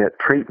don't get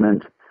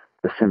treatment,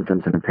 the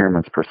symptoms and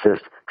impairments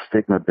persist,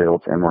 stigma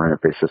builds, and we're in a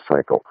vicious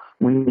cycle.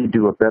 We need to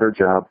do a better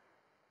job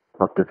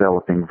of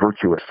developing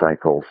virtuous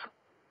cycles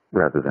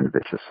rather than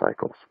vicious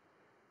cycles.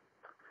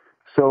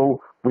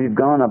 So we've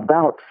gone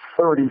about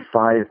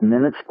 35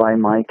 minutes by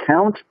my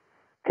count,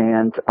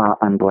 and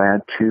I'm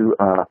glad to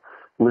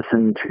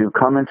listen to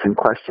comments and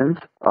questions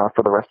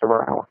for the rest of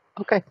our hour.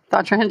 Okay,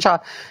 Dr. Hinshaw,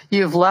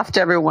 you've left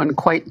everyone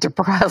quite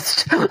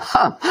depressed.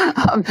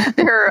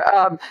 There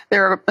are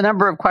a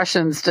number of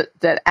questions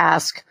that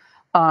ask,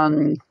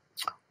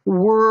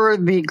 were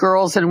the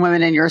girls and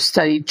women in your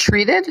study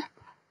treated?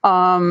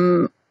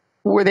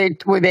 Were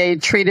they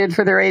treated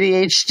for their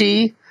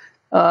ADHD?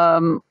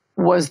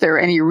 Was there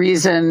any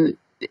reason,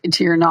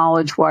 to your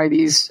knowledge, why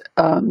these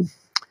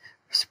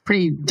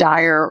pretty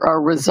dire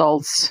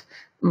results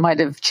might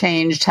have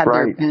changed? Had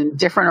there been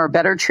different or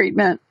better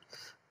treatment?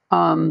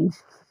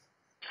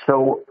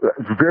 So,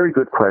 very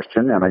good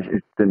question, and I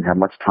didn't have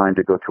much time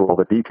to go through all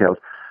the details.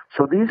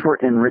 So these were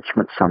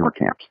enrichment summer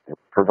camps,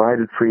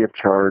 provided free of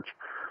charge.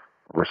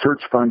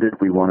 research funded.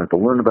 We wanted to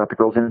learn about the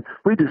girls, and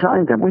we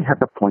designed them. We had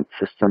the point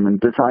system and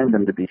designed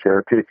them to be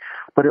therapeutic,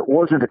 but it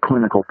wasn't a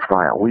clinical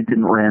trial. We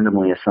didn't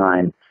randomly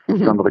assign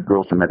some of the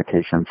girls to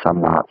medication,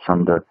 some not,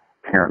 some to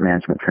parent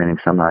management training,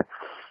 some not.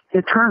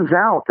 It turns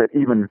out that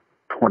even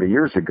 20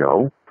 years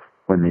ago,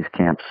 when these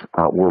camps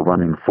were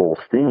running full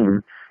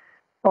steam,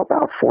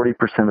 about 40%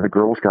 of the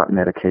girls got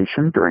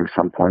medication during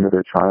some point of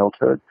their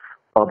childhood.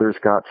 Others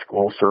got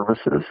school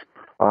services,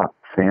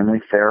 family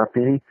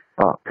therapy,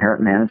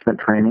 parent management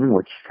training,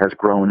 which has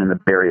grown in the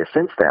area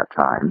since that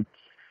time.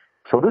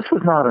 So this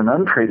was not an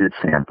untreated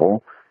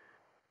sample.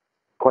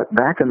 But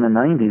back in the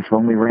 90s,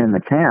 when we ran the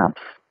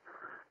camps,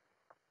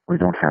 we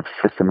don't have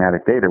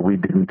systematic data. We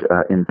didn't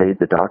invade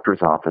the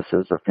doctor's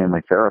offices or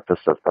family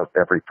therapists of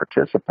every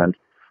participant.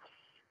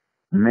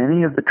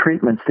 Many of the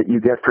treatments that you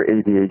get for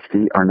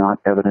ADHD are not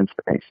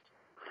evidence-based.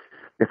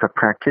 If a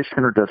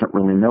practitioner doesn't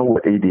really know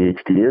what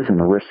ADHD is and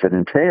the risks it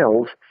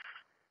entails,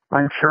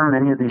 I'm sure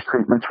many of these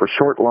treatments were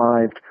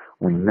short-lived.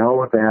 We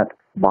know that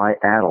by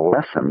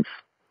adolescence,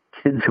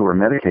 kids who are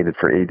medicated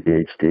for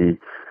ADHD,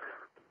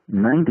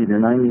 90 to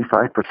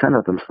 95%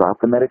 of them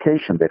stop the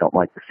medication. They don't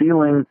like the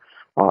feeling.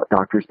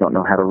 Doctors don't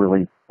know how to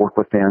really work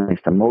with families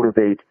to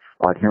motivate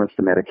adherence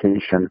to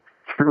medication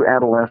through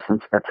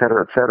adolescence, et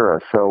cetera, et cetera.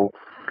 So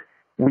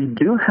we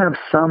do have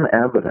some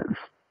evidence.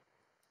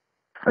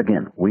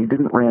 Again, we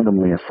didn't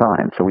randomly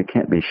assign, so we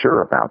can't be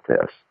sure about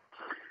this,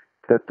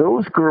 that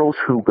those girls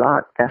who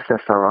got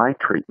SSRI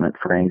treatment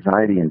for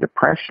anxiety and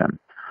depression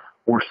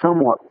were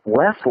somewhat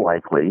less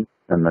likely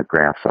than the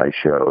graphs I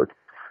showed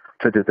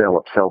to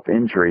develop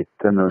self-injury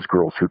than those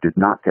girls who did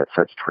not get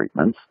such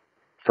treatments.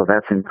 So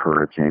that's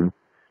encouraging.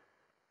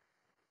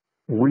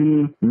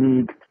 We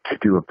need to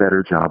do a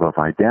better job of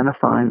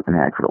identifying and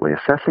accurately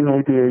assessing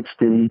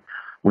ADHD.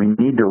 We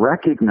need to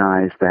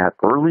recognize that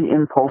early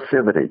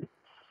impulsivity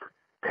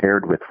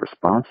paired with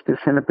response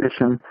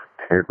disinhibition,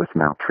 paired with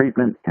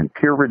maltreatment and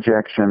peer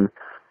rejection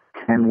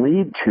can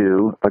lead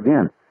to,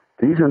 again,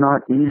 these are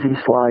not easy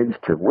slides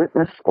to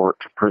witness or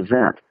to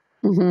present.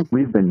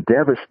 We've been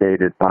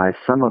devastated by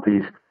some of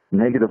these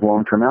negative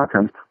long-term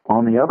outcomes.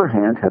 On the other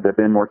hand, had there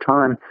been more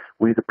time,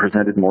 we'd have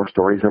presented more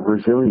stories of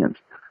resilience.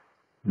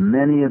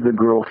 Many of the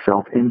girls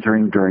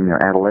self-injuring during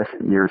their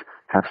adolescent years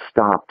have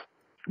stopped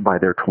by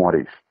their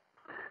 20s,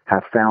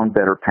 have found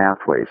better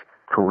pathways,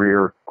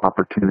 career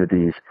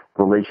opportunities,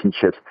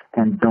 relationships,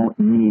 and don't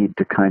need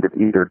to kind of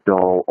either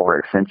dull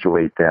or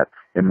accentuate that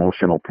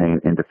emotional pain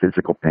into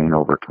physical pain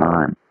over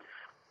time.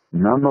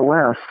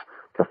 Nonetheless,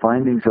 the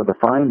findings are the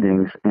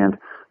findings, and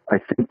I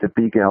think the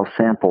BGAL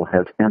sample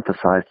has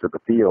emphasized to the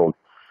field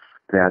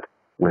that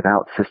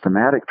without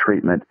systematic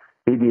treatment,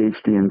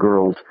 ADHD in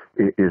girls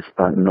is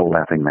no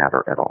laughing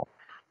matter at all.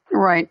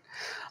 Right.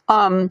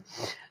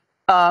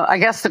 I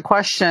guess the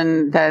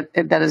question that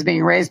is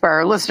being raised by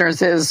our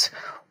listeners is,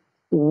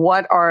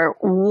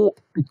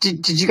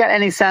 did you get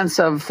any sense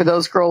of, for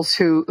those girls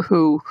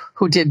who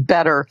did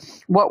better,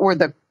 what were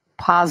the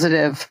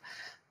positive,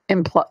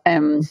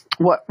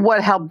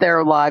 what helped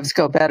their lives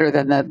go better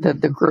than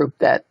the group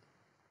that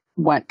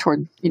went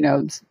toward,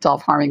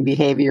 self-harming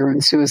behavior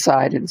and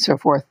suicide and so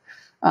forth?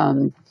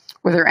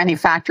 Were there any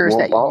factors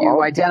that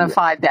you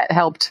identified that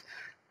helped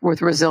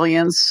with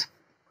resilience?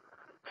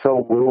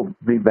 So we'll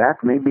be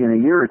back maybe in a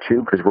year or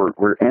two, because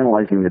we're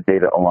analyzing the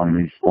data along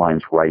these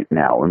lines right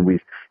now, and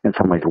we've in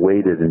some ways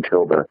waited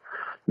until the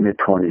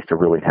mid-20s to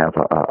really have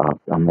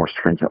a more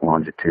stringent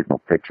longitudinal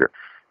picture.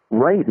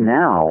 Right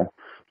now,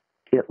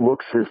 it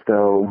looks as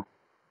though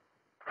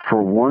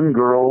for one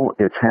girl,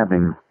 it's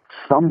having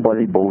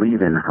somebody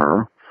believe in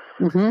her.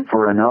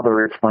 For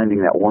another, it's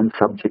finding that one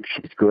subject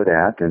she's good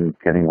at and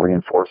getting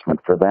reinforcement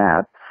for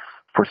that.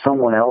 For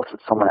someone else,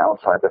 it's someone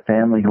outside the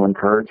family who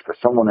encouraged. For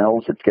someone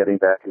else, it's getting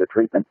back into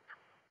treatment.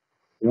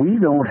 We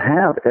don't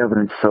have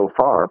evidence so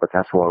far, but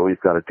that's why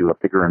we've got to do a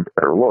bigger and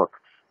better look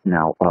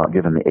now,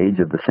 given the age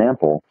of the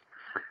sample,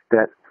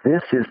 that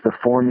this is the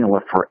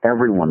formula for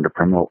everyone to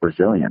promote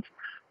resilience.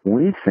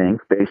 We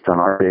think, based on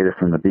our data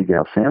from the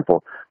BGAL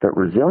sample, that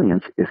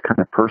resilience is kind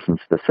of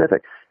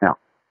person-specific. Now,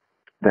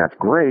 that's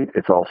great.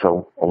 It's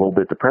also a little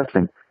bit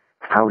depressing.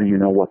 How do you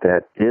know what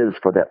that is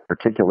for that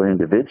particular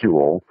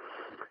individual?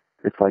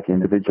 It's like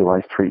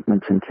individualized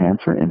treatments in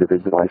cancer,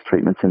 individualized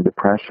treatments in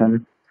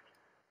depression.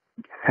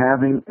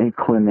 Having a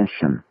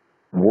clinician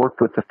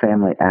work with the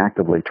family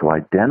actively to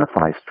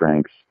identify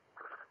strengths,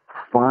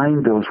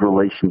 find those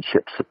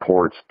relationship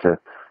supports to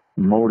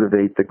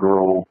motivate the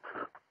girl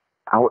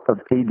out of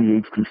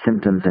ADHD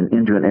symptoms and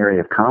into an area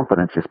of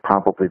competence is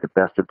probably the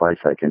best advice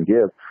I can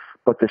give.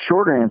 But the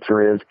short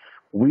answer is,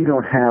 we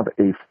don't have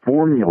a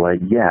formula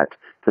yet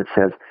that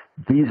says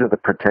these are the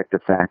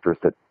protective factors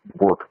that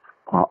work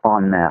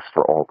en masse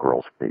for all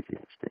girls with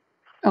ADHD.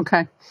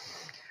 Okay.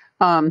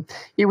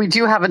 We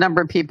do have a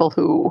number of people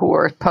who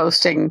are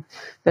posting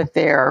that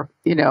their,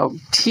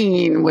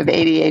 teen with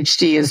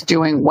ADHD is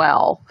doing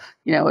well,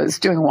 is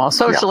doing well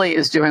socially,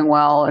 is doing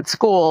well at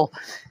school.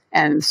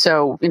 And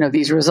so,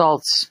 these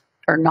results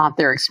are not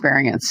their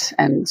experience.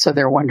 And so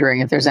they're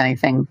wondering if there's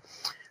anything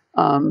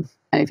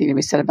anything to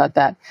be said about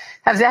that.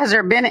 Has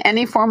there been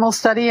any formal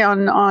study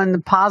on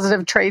the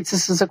positive traits?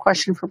 This is a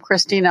question from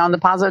Christina on the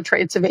positive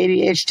traits of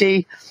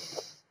ADHD.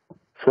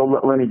 So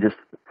let me just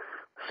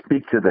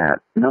speak to that.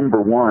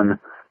 Number one,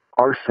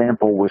 our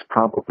sample was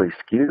probably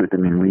skewed. I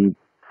mean, we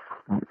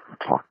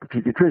talked to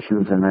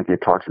pediatricians and then they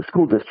talked to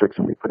school districts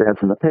and we put ads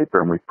in the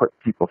paper and we put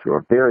people through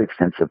a very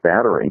extensive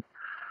battery.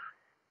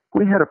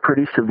 We had a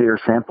pretty severe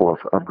sample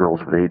of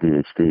girls with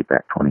ADHD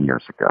back 20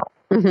 years ago.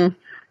 Mm-hmm.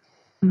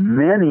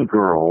 Many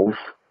girls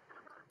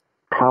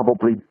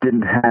probably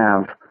didn't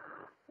have,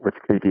 with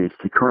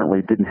ADHD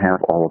currently, didn't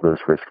have all of those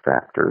risk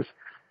factors.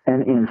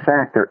 And in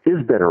fact, there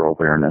is better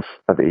awareness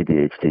of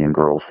ADHD in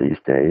girls these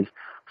days.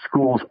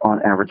 Schools,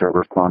 on average, are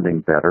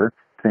responding better.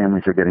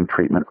 Families are getting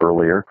treatment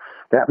earlier.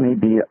 That may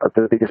be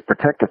the biggest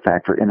protective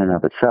factor in and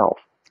of itself.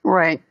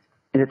 Right.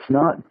 It's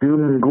not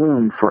doom and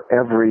gloom for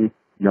every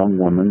young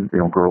woman,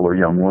 girl or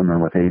young woman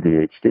with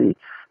ADHD.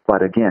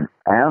 But again,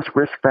 as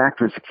risk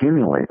factors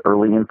accumulate,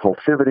 early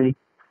impulsivity,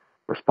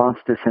 response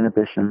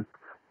disinhibition,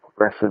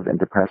 aggressive and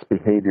depressed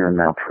behavior and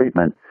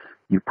maltreatment,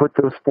 you put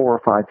those 4 or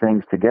 5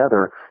 things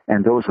together,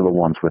 and those are the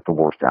ones with the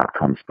worst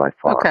outcomes by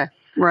far. Okay,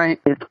 right.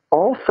 It's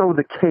also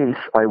the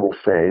case, I will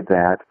say,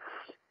 that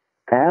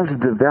as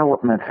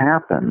development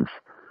happens,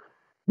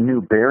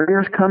 new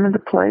barriers come into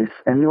place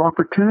and new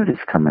opportunities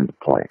come into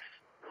place.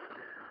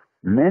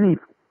 Many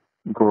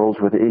girls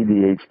with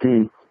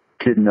ADHD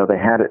didn't know they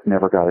had it,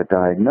 never got it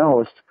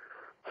diagnosed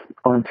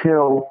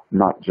until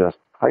not just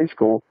high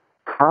school,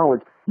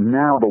 college.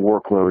 Now the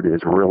workload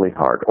is really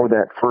hard, or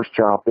that first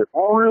job that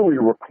really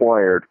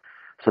required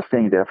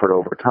sustained effort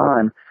over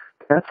time.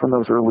 That's when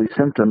those early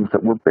symptoms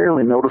that were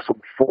barely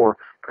noticeable before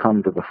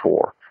come to the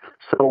fore.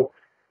 So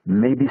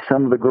maybe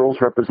some of the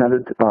girls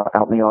represented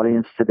out in the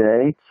audience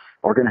today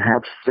are going to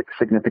have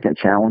significant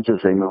challenges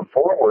as they move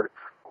forward.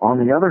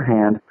 On the other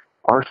hand,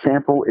 our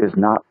sample is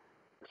not,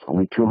 it's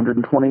only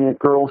 228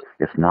 girls.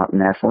 It's not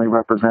nationally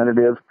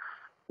representative.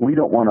 We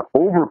don't want to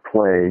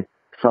overplay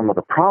some of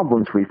the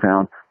problems we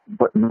found,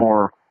 but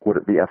nor would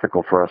it be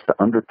ethical for us to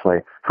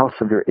underplay how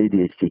severe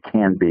ADHD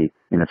can be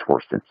in its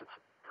worst instances.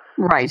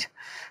 Right,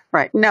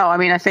 right. No, I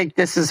mean, I think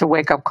this is a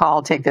wake-up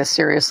call. Take this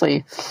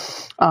seriously.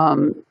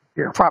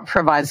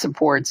 Provide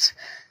supports,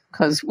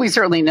 because we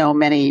certainly know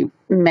many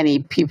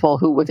people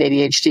who with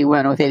ADHD,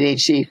 women with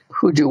ADHD,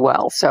 who do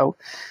well. So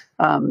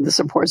the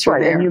supports are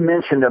there. And you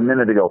mentioned a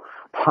minute ago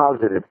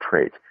positive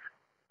traits.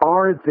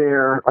 Are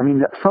there,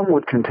 some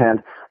would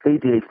contend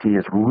ADHD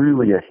is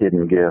really a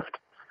hidden gift.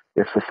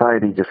 If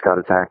society just got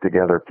its act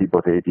together,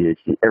 people with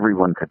ADHD,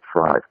 everyone could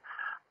thrive.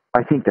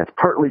 I think that's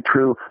partly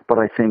true, but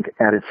I think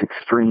at its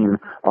extreme,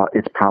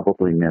 it's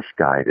probably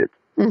misguided.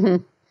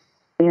 Mm-hmm.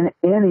 In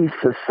any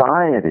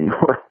society,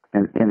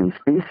 in any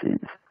species,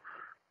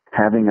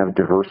 having a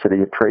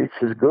diversity of traits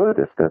is good.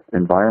 If the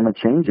environment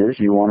changes,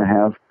 you want to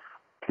have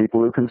people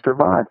who can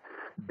survive.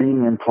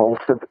 Being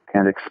impulsive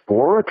and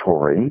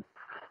exploratory,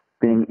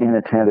 being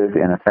inattentive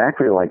in a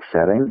factory-like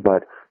setting,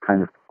 but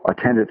kind of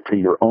attentive to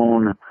your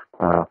own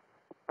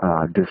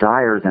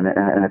desires and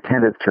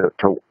attentive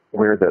to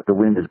where the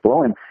wind is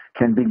blowing,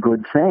 can be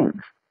good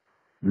things.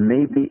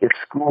 Maybe if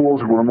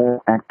schools were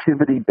more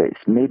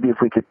activity-based, maybe if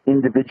we could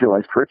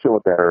individualize curricula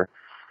better,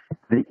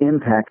 the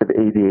impact of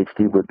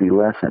ADHD would be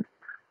lessened.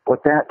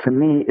 But that, to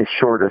me, is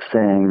short of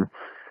saying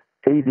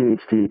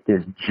ADHD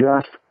is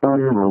just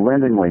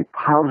unrelentingly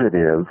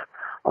positive.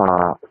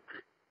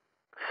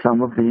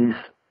 Some of these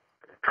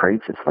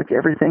traits, it's like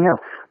everything else.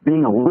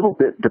 Being a little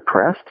bit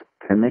depressed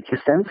can make you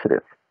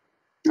sensitive.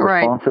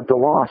 Right. Responsive to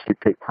loss. You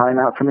take time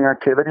out from your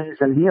activities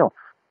and heal.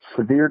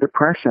 Severe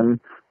depression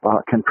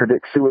can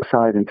predict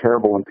suicide and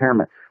terrible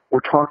impairment.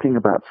 We're talking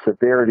about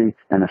severity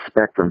and a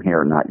spectrum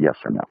here, not yes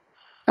or no.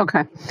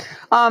 Okay.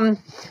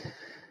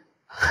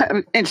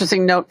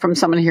 Interesting note from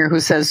someone here who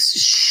says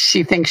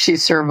she thinks she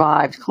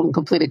survived,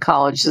 completed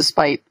college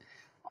despite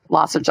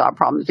lots of job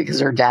problems because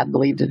her dad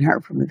believed in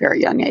her from a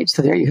very young age.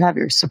 So there you have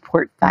your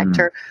support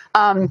factor.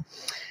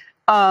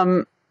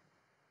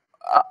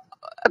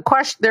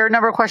 There are a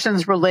number of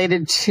questions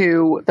related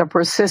to the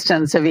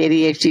persistence of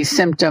ADHD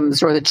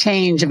symptoms or the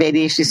change of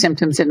ADHD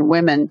symptoms in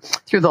women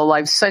through the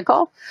life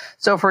cycle.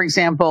 So, for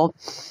example,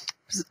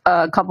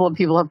 a couple of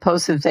people have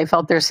posted that they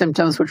felt their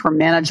symptoms, which were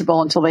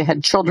manageable until they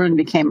had children,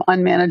 became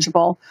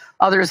unmanageable.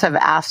 Others have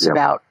asked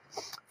about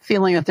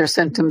feeling that their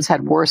symptoms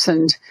had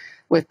worsened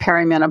with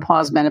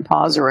perimenopause,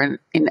 menopause, or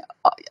in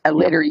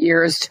later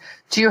years.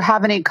 Do you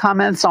have any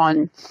comments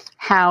on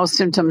how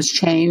symptoms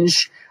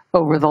change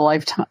over the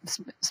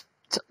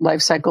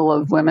life cycle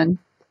of women?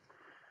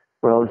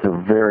 Well, it's a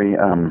very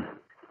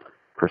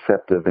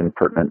perceptive and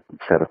pertinent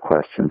set of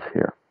questions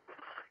here.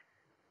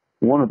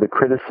 One of the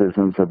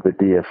criticisms of the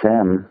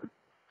DSM,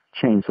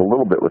 changed a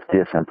little bit with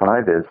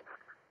DSM-5, is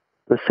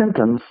the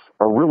symptoms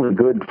are really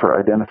good for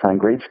identifying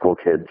grade school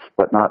kids,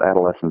 but not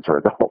adolescents or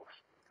adults.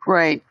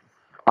 Right.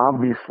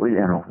 Obviously,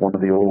 one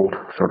of the old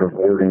sort of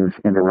wordings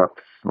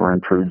interrupts or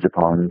intrudes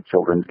upon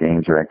children's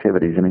games or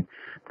activities.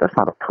 That's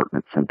not a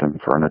pertinent symptom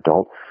for an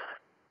adult.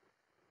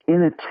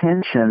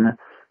 Inattention,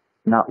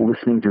 not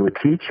listening to a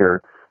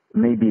teacher,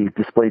 may be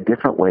displayed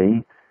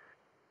differently.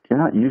 You're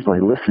not usually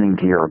listening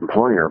to your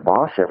employer or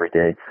boss every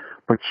day,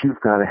 but you've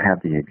got to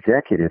have the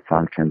executive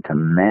function to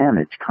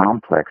manage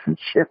complex and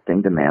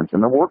shifting demands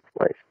in the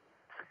workplace.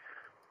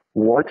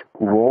 What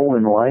role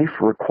in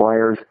life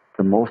requires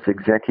the most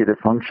executive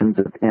functions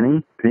of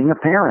any? Being a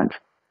parent.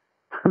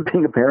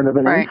 Being a parent of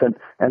an infant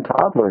and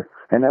toddler,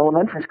 an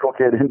elementary school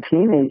kid and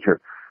teenager.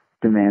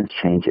 Demands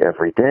change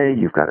every day.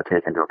 You've got to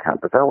take into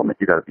account development.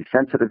 You've got to be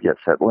sensitive, yet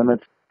set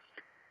limits.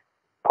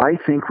 I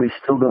think we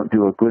still don't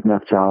do a good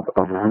enough job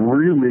of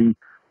really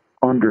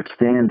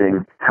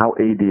understanding how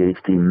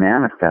ADHD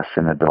manifests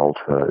in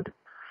adulthood.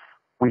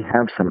 We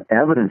have some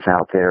evidence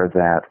out there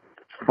that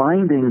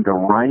finding the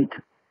right,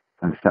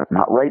 and it's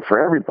not right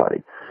for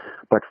everybody,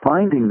 but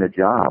finding the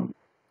job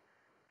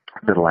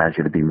that allows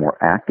you to be more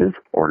active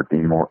or to be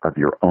more of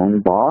your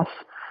own boss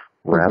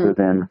rather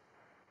than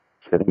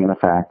sitting in a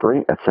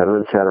factory, et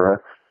cetera,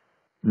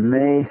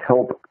 may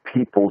help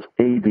people's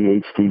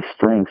ADHD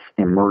strengths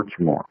emerge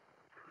more.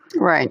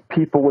 Right.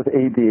 People with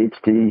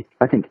ADHD,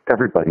 I think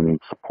everybody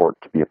needs support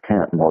to be a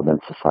parent more than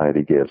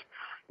society gives.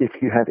 If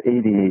you have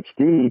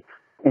ADHD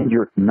and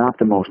you're not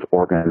the most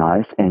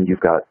organized and you've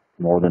got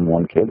more than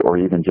one kid or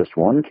even just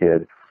one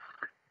kid,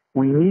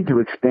 we need to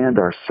expand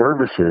our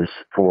services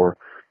for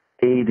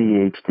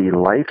ADHD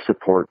life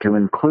support to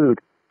include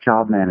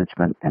job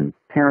management and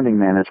parenting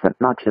management,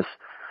 not just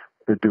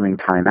doing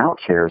timeout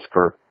chairs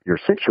for your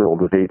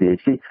 6-year-old with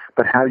ADHD,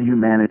 but how you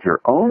manage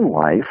your own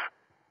life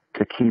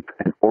to keep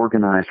an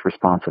organized,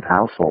 responsive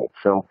household.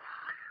 So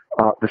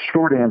the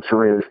short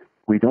answer is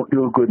we don't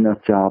do a good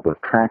enough job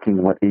of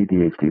tracking what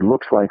ADHD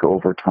looks like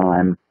over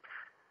time.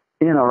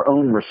 In our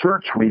own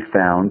research, we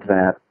found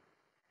that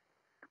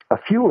a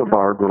few of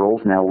our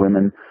girls, now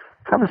women,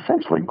 have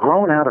essentially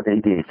grown out of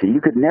ADHD.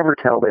 You could never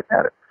tell they've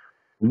had it.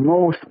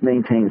 Most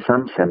maintain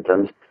some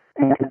symptoms,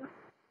 and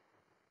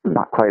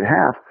not quite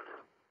half,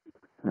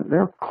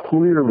 they're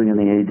clearly in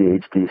the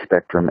ADHD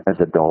spectrum as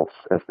adults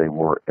as they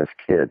were as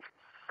kids.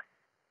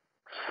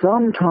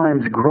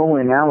 Sometimes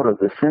growing out of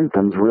the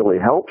symptoms really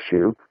helps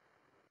you,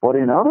 but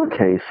in other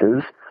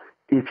cases,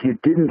 if you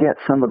didn't get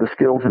some of the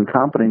skills and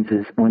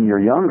competencies when you're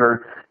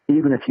younger,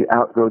 even if you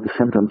outgrow the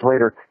symptoms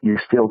later, you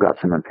still got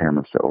some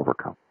impairments to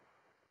overcome.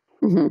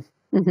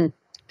 Mm-hmm. Mm-hmm.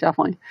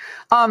 Definitely.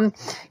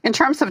 In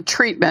terms of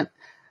treatment,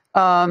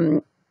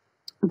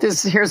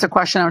 here's a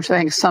question which I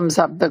think sums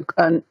up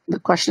the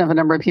question of a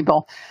number of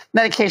people.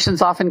 Medication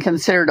is often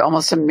considered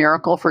almost a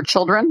miracle for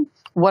children.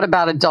 What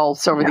about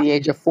adults over the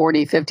age of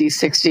 40, 50,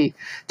 60?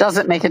 Does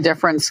it make a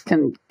difference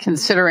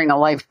considering a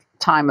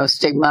lifetime of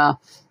stigma,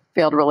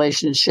 failed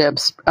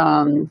relationships,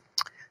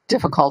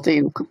 difficulty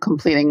in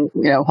completing,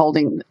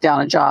 holding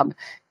down a job?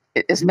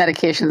 Is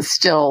medication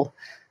still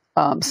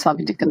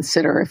something to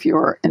consider if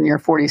you're in your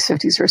 40s,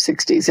 50s, or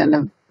 60s and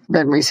have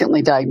been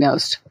recently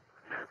diagnosed?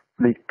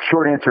 The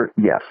short answer,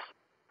 yes.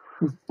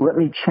 Let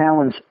me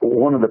challenge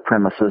one of the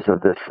premises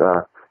of this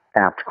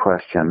apt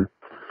question.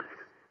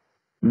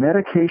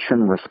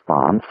 Medication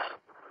response,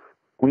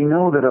 we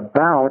know that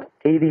about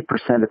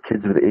 80% of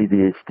kids with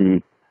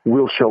ADHD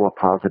will show a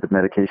positive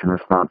medication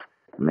response.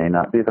 It may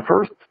not be the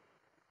first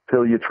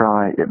pill you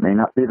try. It may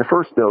not be the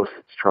first dose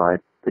it's tried.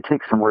 It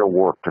takes some real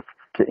work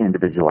to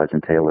individualize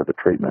and tailor the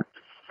treatment.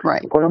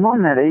 Right. But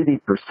among that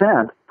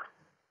 80%,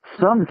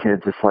 some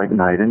kids, it's like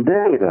night and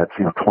day. That's,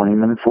 20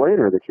 minutes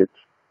later, the kids'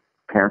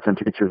 parents and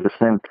teachers are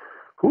saying,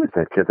 who is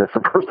that kid? That's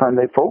the first time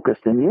they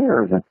focused in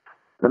years. And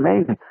it's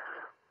amazing.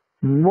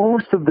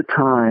 Most of the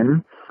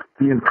time,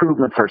 the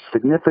improvements are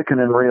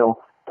significant and real,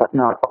 but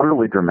not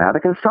utterly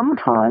dramatic. And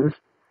sometimes,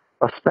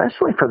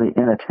 especially for the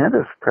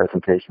inattentive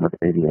presentation of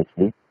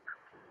ADHD,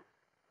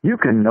 you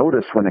can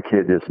notice when a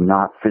kid is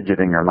not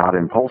fidgeting or not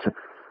impulsive.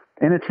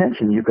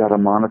 Inattention, you've got to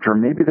monitor.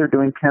 Maybe they're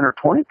doing 10 or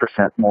 20%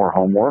 more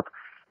homework,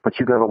 but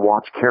you've got to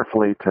watch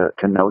carefully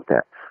to note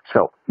that.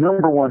 So,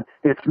 number one,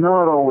 it's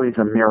not always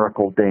a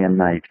miracle day and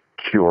night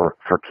cure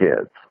for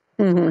kids.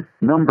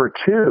 Mm-hmm. Number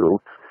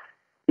two,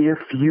 if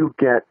you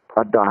get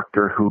a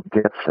doctor who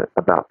gets it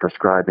about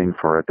prescribing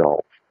for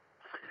adults,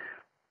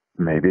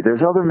 maybe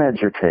there's other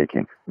meds you're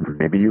taking.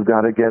 Maybe you've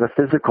got to get a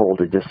physical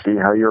to just see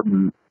how your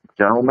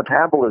general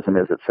metabolism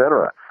is,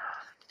 etc.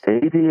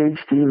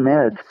 ADHD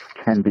meds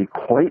can be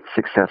quite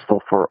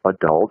successful for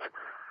adults,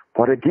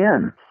 but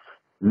again,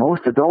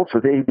 most adults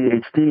with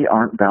ADHD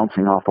aren't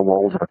bouncing off the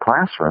walls of a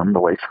classroom the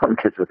way some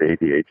kids with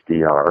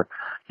ADHD are.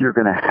 You're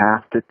going to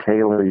have to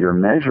tailor your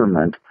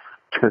measurement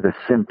to the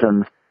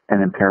symptoms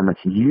and impairments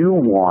you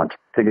want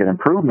to get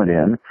improvement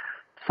in.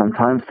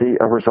 Sometimes the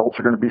results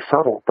are going to be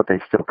subtle, but they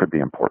still could be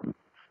important.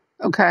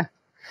 Okay.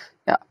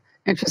 Yeah.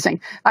 Interesting.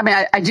 I mean,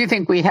 I do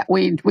think we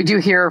do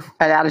hear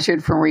an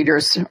attitude from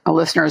readers,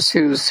 listeners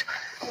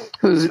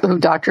who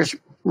doctors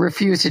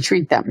refuse to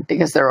treat them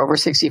because they're over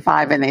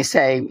 65 and they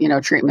say,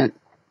 treatment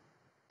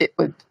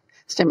with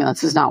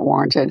stimulants is not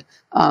warranted.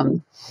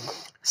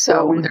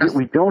 So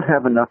we don't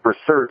have enough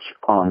research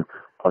on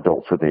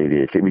adults with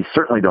ADHD. We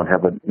certainly don't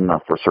have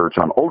enough research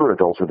on older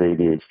adults with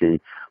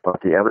ADHD,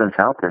 but the evidence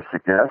out there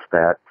suggests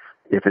that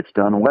if it's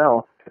done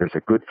well, there's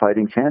a good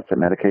fighting chance that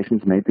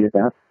medications may be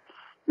adapted.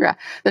 Yeah.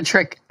 The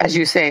trick, as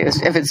you say,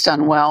 is if it's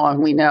done well,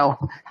 and we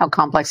know how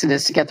complex it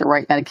is to get the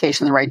right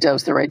medication, the right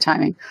dose, the right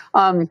timing.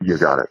 You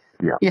got it.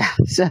 Yeah.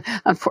 Yes,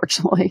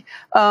 unfortunately.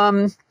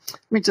 Let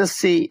me just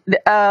see.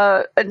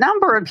 A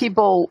number of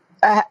people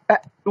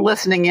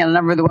listening in, a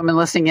number of the women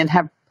listening in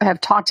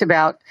have talked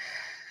about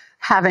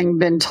having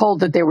been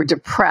told that they were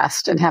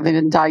depressed and having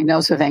been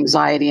diagnosed with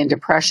anxiety and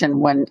depression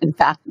when in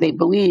fact they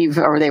believe,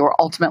 or they were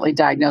ultimately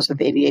diagnosed with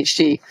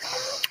ADHD.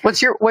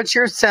 What's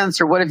your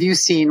sense, or what have you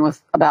seen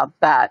about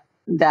that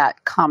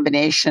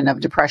combination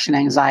of depression,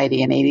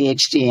 anxiety, and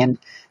ADHD, and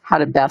how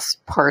to best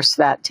parse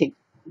that,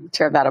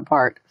 tear that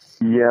apart?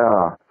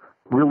 Yeah,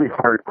 really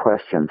hard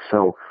question.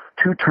 So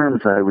 2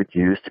 terms I would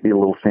use to be a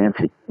little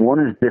fancy. One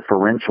is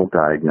differential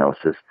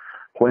diagnosis.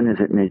 When is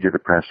it major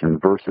depression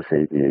versus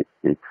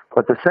ADHD?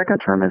 But the second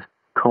term is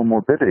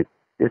comorbidity.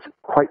 It's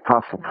quite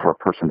possible for a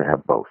person to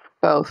have both.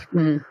 Both.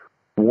 Mm.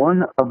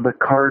 One of the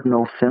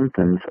cardinal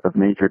symptoms of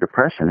major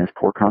depression is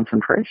poor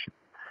concentration.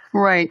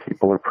 Right.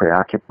 People are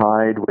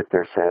preoccupied with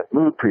their sad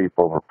mood.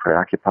 People are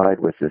preoccupied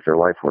with, is their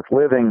life worth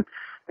living?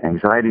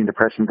 Anxiety and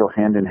depression go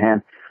hand in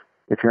hand.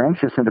 If you're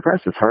anxious and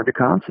depressed, it's hard to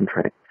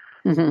concentrate.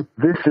 Mm-hmm.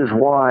 This is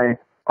why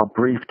a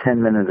brief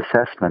 10-minute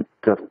assessment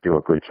doesn't do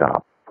a good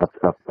job of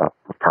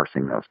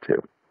parsing those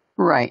two.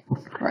 Right.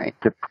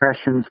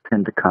 Depressions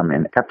tend to come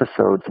in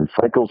episodes and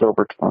cycles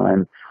over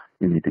time.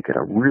 You need to get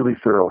a really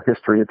thorough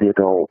history of the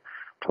adult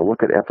to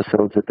look at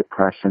episodes of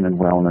depression and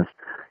wellness.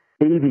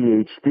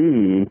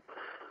 ADHD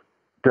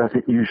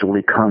doesn't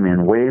usually come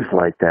in waves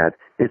like that.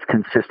 It's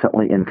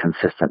consistently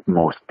inconsistent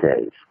most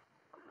days.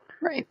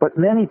 Right. But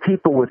many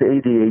people with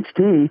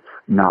ADHD,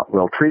 not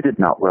well treated,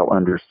 not well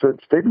understood,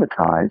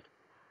 stigmatized,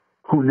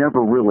 who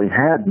never really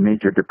had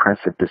major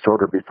depressive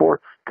disorder before,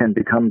 can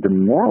become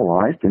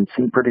demoralized and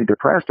seem pretty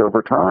depressed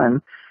over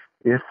time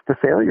if the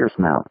failures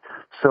mount.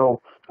 So,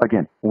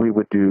 again, we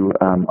would do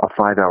a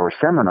 5-hour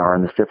seminar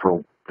on this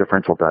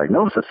differential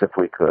diagnosis if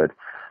we could,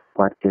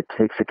 but it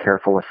takes a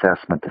careful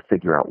assessment to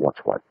figure out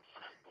what's what.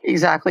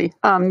 Exactly.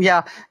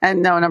 Yeah.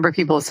 And no, a number of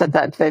people have said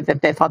that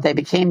they thought they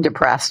became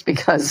depressed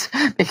because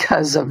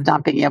of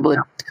not being able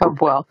to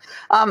cope well.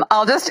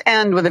 I'll just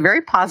end with a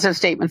very positive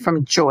statement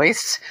from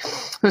Joyce,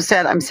 who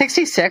said, I'm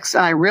 66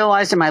 and I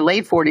realized in my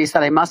late 40s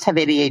that I must have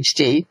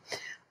ADHD.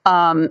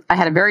 I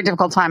had a very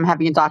difficult time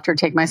having a doctor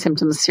take my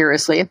symptoms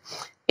seriously.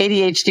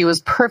 ADHD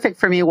was perfect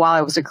for me while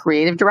I was a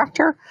creative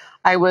director.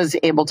 I was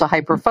able to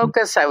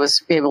hyper-focus. I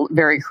was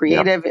very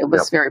creative. It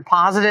was very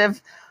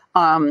positive.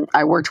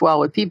 I worked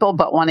well with people,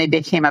 but when I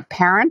became a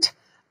parent,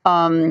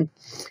 my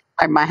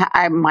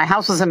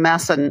house was a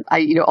mess, and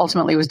I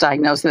ultimately was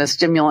diagnosed, and a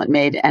stimulant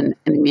made an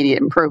immediate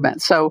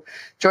improvement. So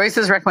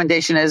Joyce's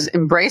recommendation is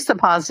embrace the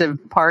positive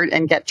part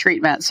and get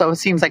treatment. So it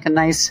seems like a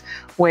nice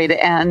way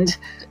to end.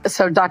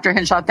 So Dr.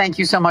 Hinshaw, thank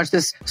you so much.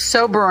 This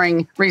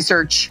sobering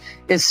research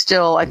is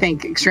still, I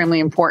think, extremely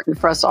important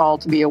for us all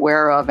to be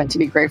aware of and to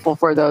be grateful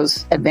for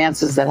those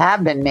advances that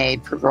have been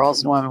made for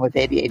girls and women with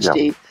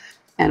ADHD. Yep.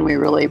 And we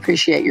really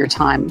appreciate your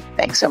time.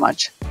 Thanks so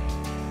much.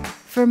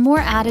 For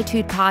more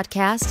Attitude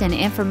podcasts and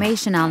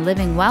information on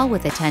living well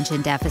with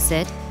attention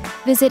deficit,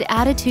 visit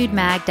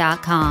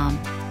attitudemag.com.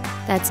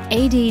 That's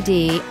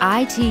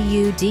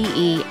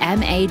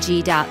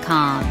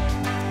ADDITUDEMAG.com.